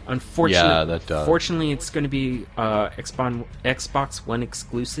amazing. Unfortunately, yeah, that does. Fortunately, it's going to be Xbox One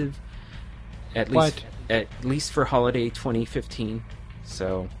exclusive. At least for holiday 2015.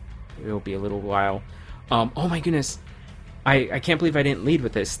 So it'll be a little while. Oh my goodness. I can't believe I didn't lead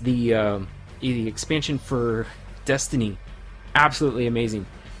with this. The expansion for Destiny, absolutely amazing.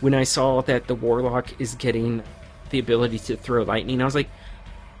 When I saw that the Warlock is getting the ability to throw lightning, I was like,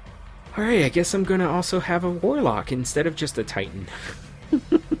 alright, I guess I'm gonna also have a Warlock instead of just a Titan.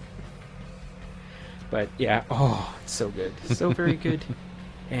 But yeah, oh, it's so good. So very good.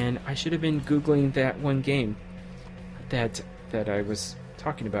 And I should have been Googling that one game that I was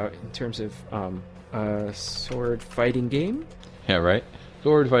talking about in terms of a sword fighting game. Yeah, right?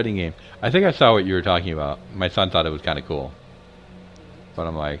 Sword fighting game. I think I saw what you were talking about. My son thought it was kind of cool. But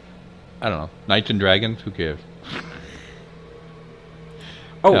I'm like, I don't know. Knights and Dragons? Who cares?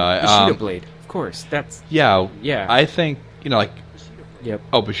 Oh, Bushido Blade. Of course. That's... Yeah. Yeah. I think, you know, like... Yep.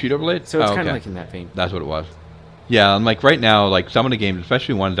 Oh, Bushido Blade? So it's kind of like in that vein. That's what it was. Yeah, and like right now, like some of the games,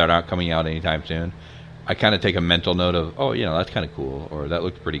 especially ones that aren't coming out anytime soon, I kind of take a mental note of, oh, you know, that's kind of cool, or that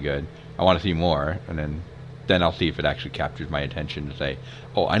looks pretty good. I want to see more, and then I'll see if it actually captures my attention to say,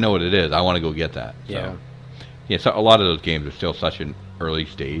 oh, I know what it is. I want to go get that. Yeah. So, yeah, so a lot of those games are still such an early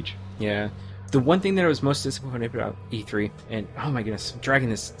stage. Yeah. The one thing that I was most disappointed about E3, and oh my goodness, I'm dragging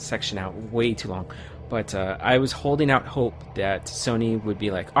this section out way too long, but I was holding out hope that Sony would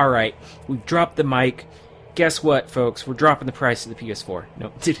be like, all right, we've dropped the mic. Guess what, folks? We're dropping the price of the PS4. No,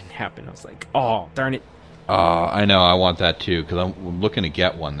 it didn't happen. I was like, oh, darn it. I know. I want that too, because I'm looking to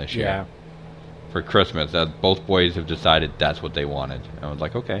get one this year. Yeah. For Christmas. Both boys have decided that's what they wanted. And I was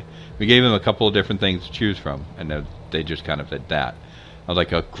like, okay. We gave them a couple of different things to choose from, and they just kind of did that. I was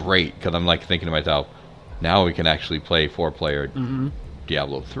like, oh, great, because I'm like thinking to myself, now we can actually play 4-player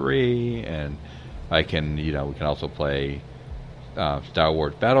Diablo 3, and we can also play Star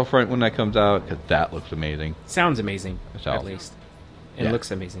Wars Battlefront when that comes out, because that looks amazing. Sounds amazing, at least. It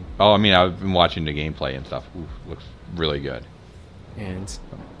looks amazing. Oh, I mean, I've been watching the gameplay and stuff. Ooh, looks really good. And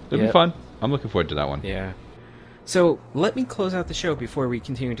it'll be fun. I'm looking forward to that one. Yeah. So let me close out the show before we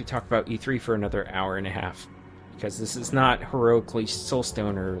continue to talk about E3 for another hour and a half, because this is not heroically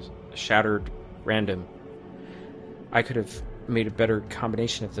Soulstone or Shattered Random. I could have made a better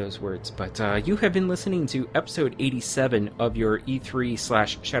combination of those words, but you have been listening to episode 87 of your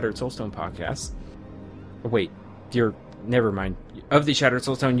E3/Shattered Soulstone podcast. Wait, never mind. Of the Shattered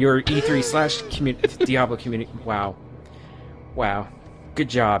Soulstone, your E3/Diablo community. Wow. Good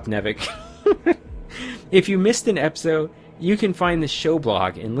job, Nevik. If you missed an episode, you can find the show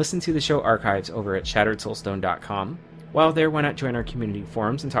blog and listen to the show archives over at shatteredsoulstone.com. While there, why not join our community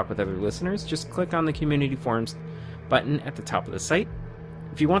forums and talk with other listeners? Just click on the community forums button at the top of the site.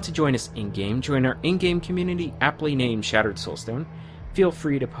 If you want to join us in-game, join our in-game community aptly named Shattered Soulstone. Feel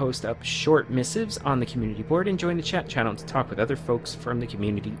free to post up short missives on the community board and join the chat channel to talk with other folks from the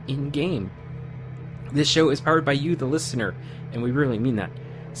community in-game. This show is powered by you, the listener, and we really mean that.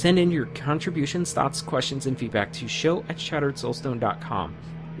 Send in your contributions, thoughts, questions, and feedback to show@shatteredsoulstone.com.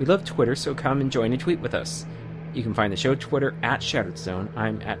 We love Twitter, so come and join and tweet with us. You can find the show Twitter at ShatteredStone.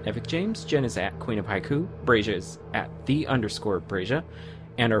 I'm at Nevik James. Jen is at Queen of Haiku. Brazia is at _Brazia.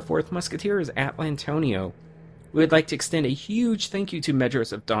 And our fourth musketeer is at Lantonio. We would like to extend a huge thank you to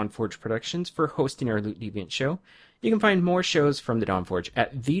Medros of Dawnforge Productions for hosting our Loot Deviant show. You can find more shows from the Dawnforge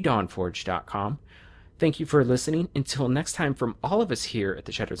at thedawnforge.com. Thank you for listening. Until next time, from all of us here at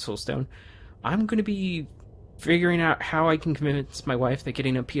the Shattered Soulstone, I'm going to be figuring out how I can convince my wife that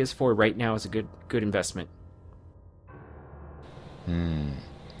getting a PS4 right now is a good investment.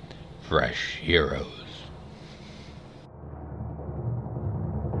 Fresh heroes.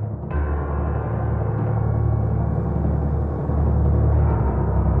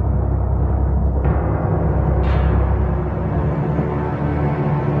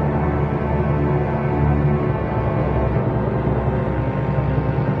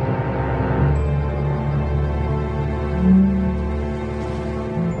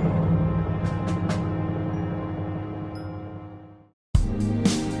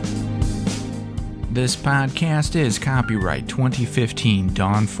 This podcast is copyright 2015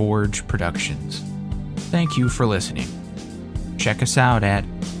 Dawnforge Productions. Thank you for listening. Check us out at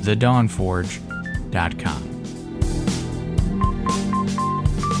thedawnforge.com.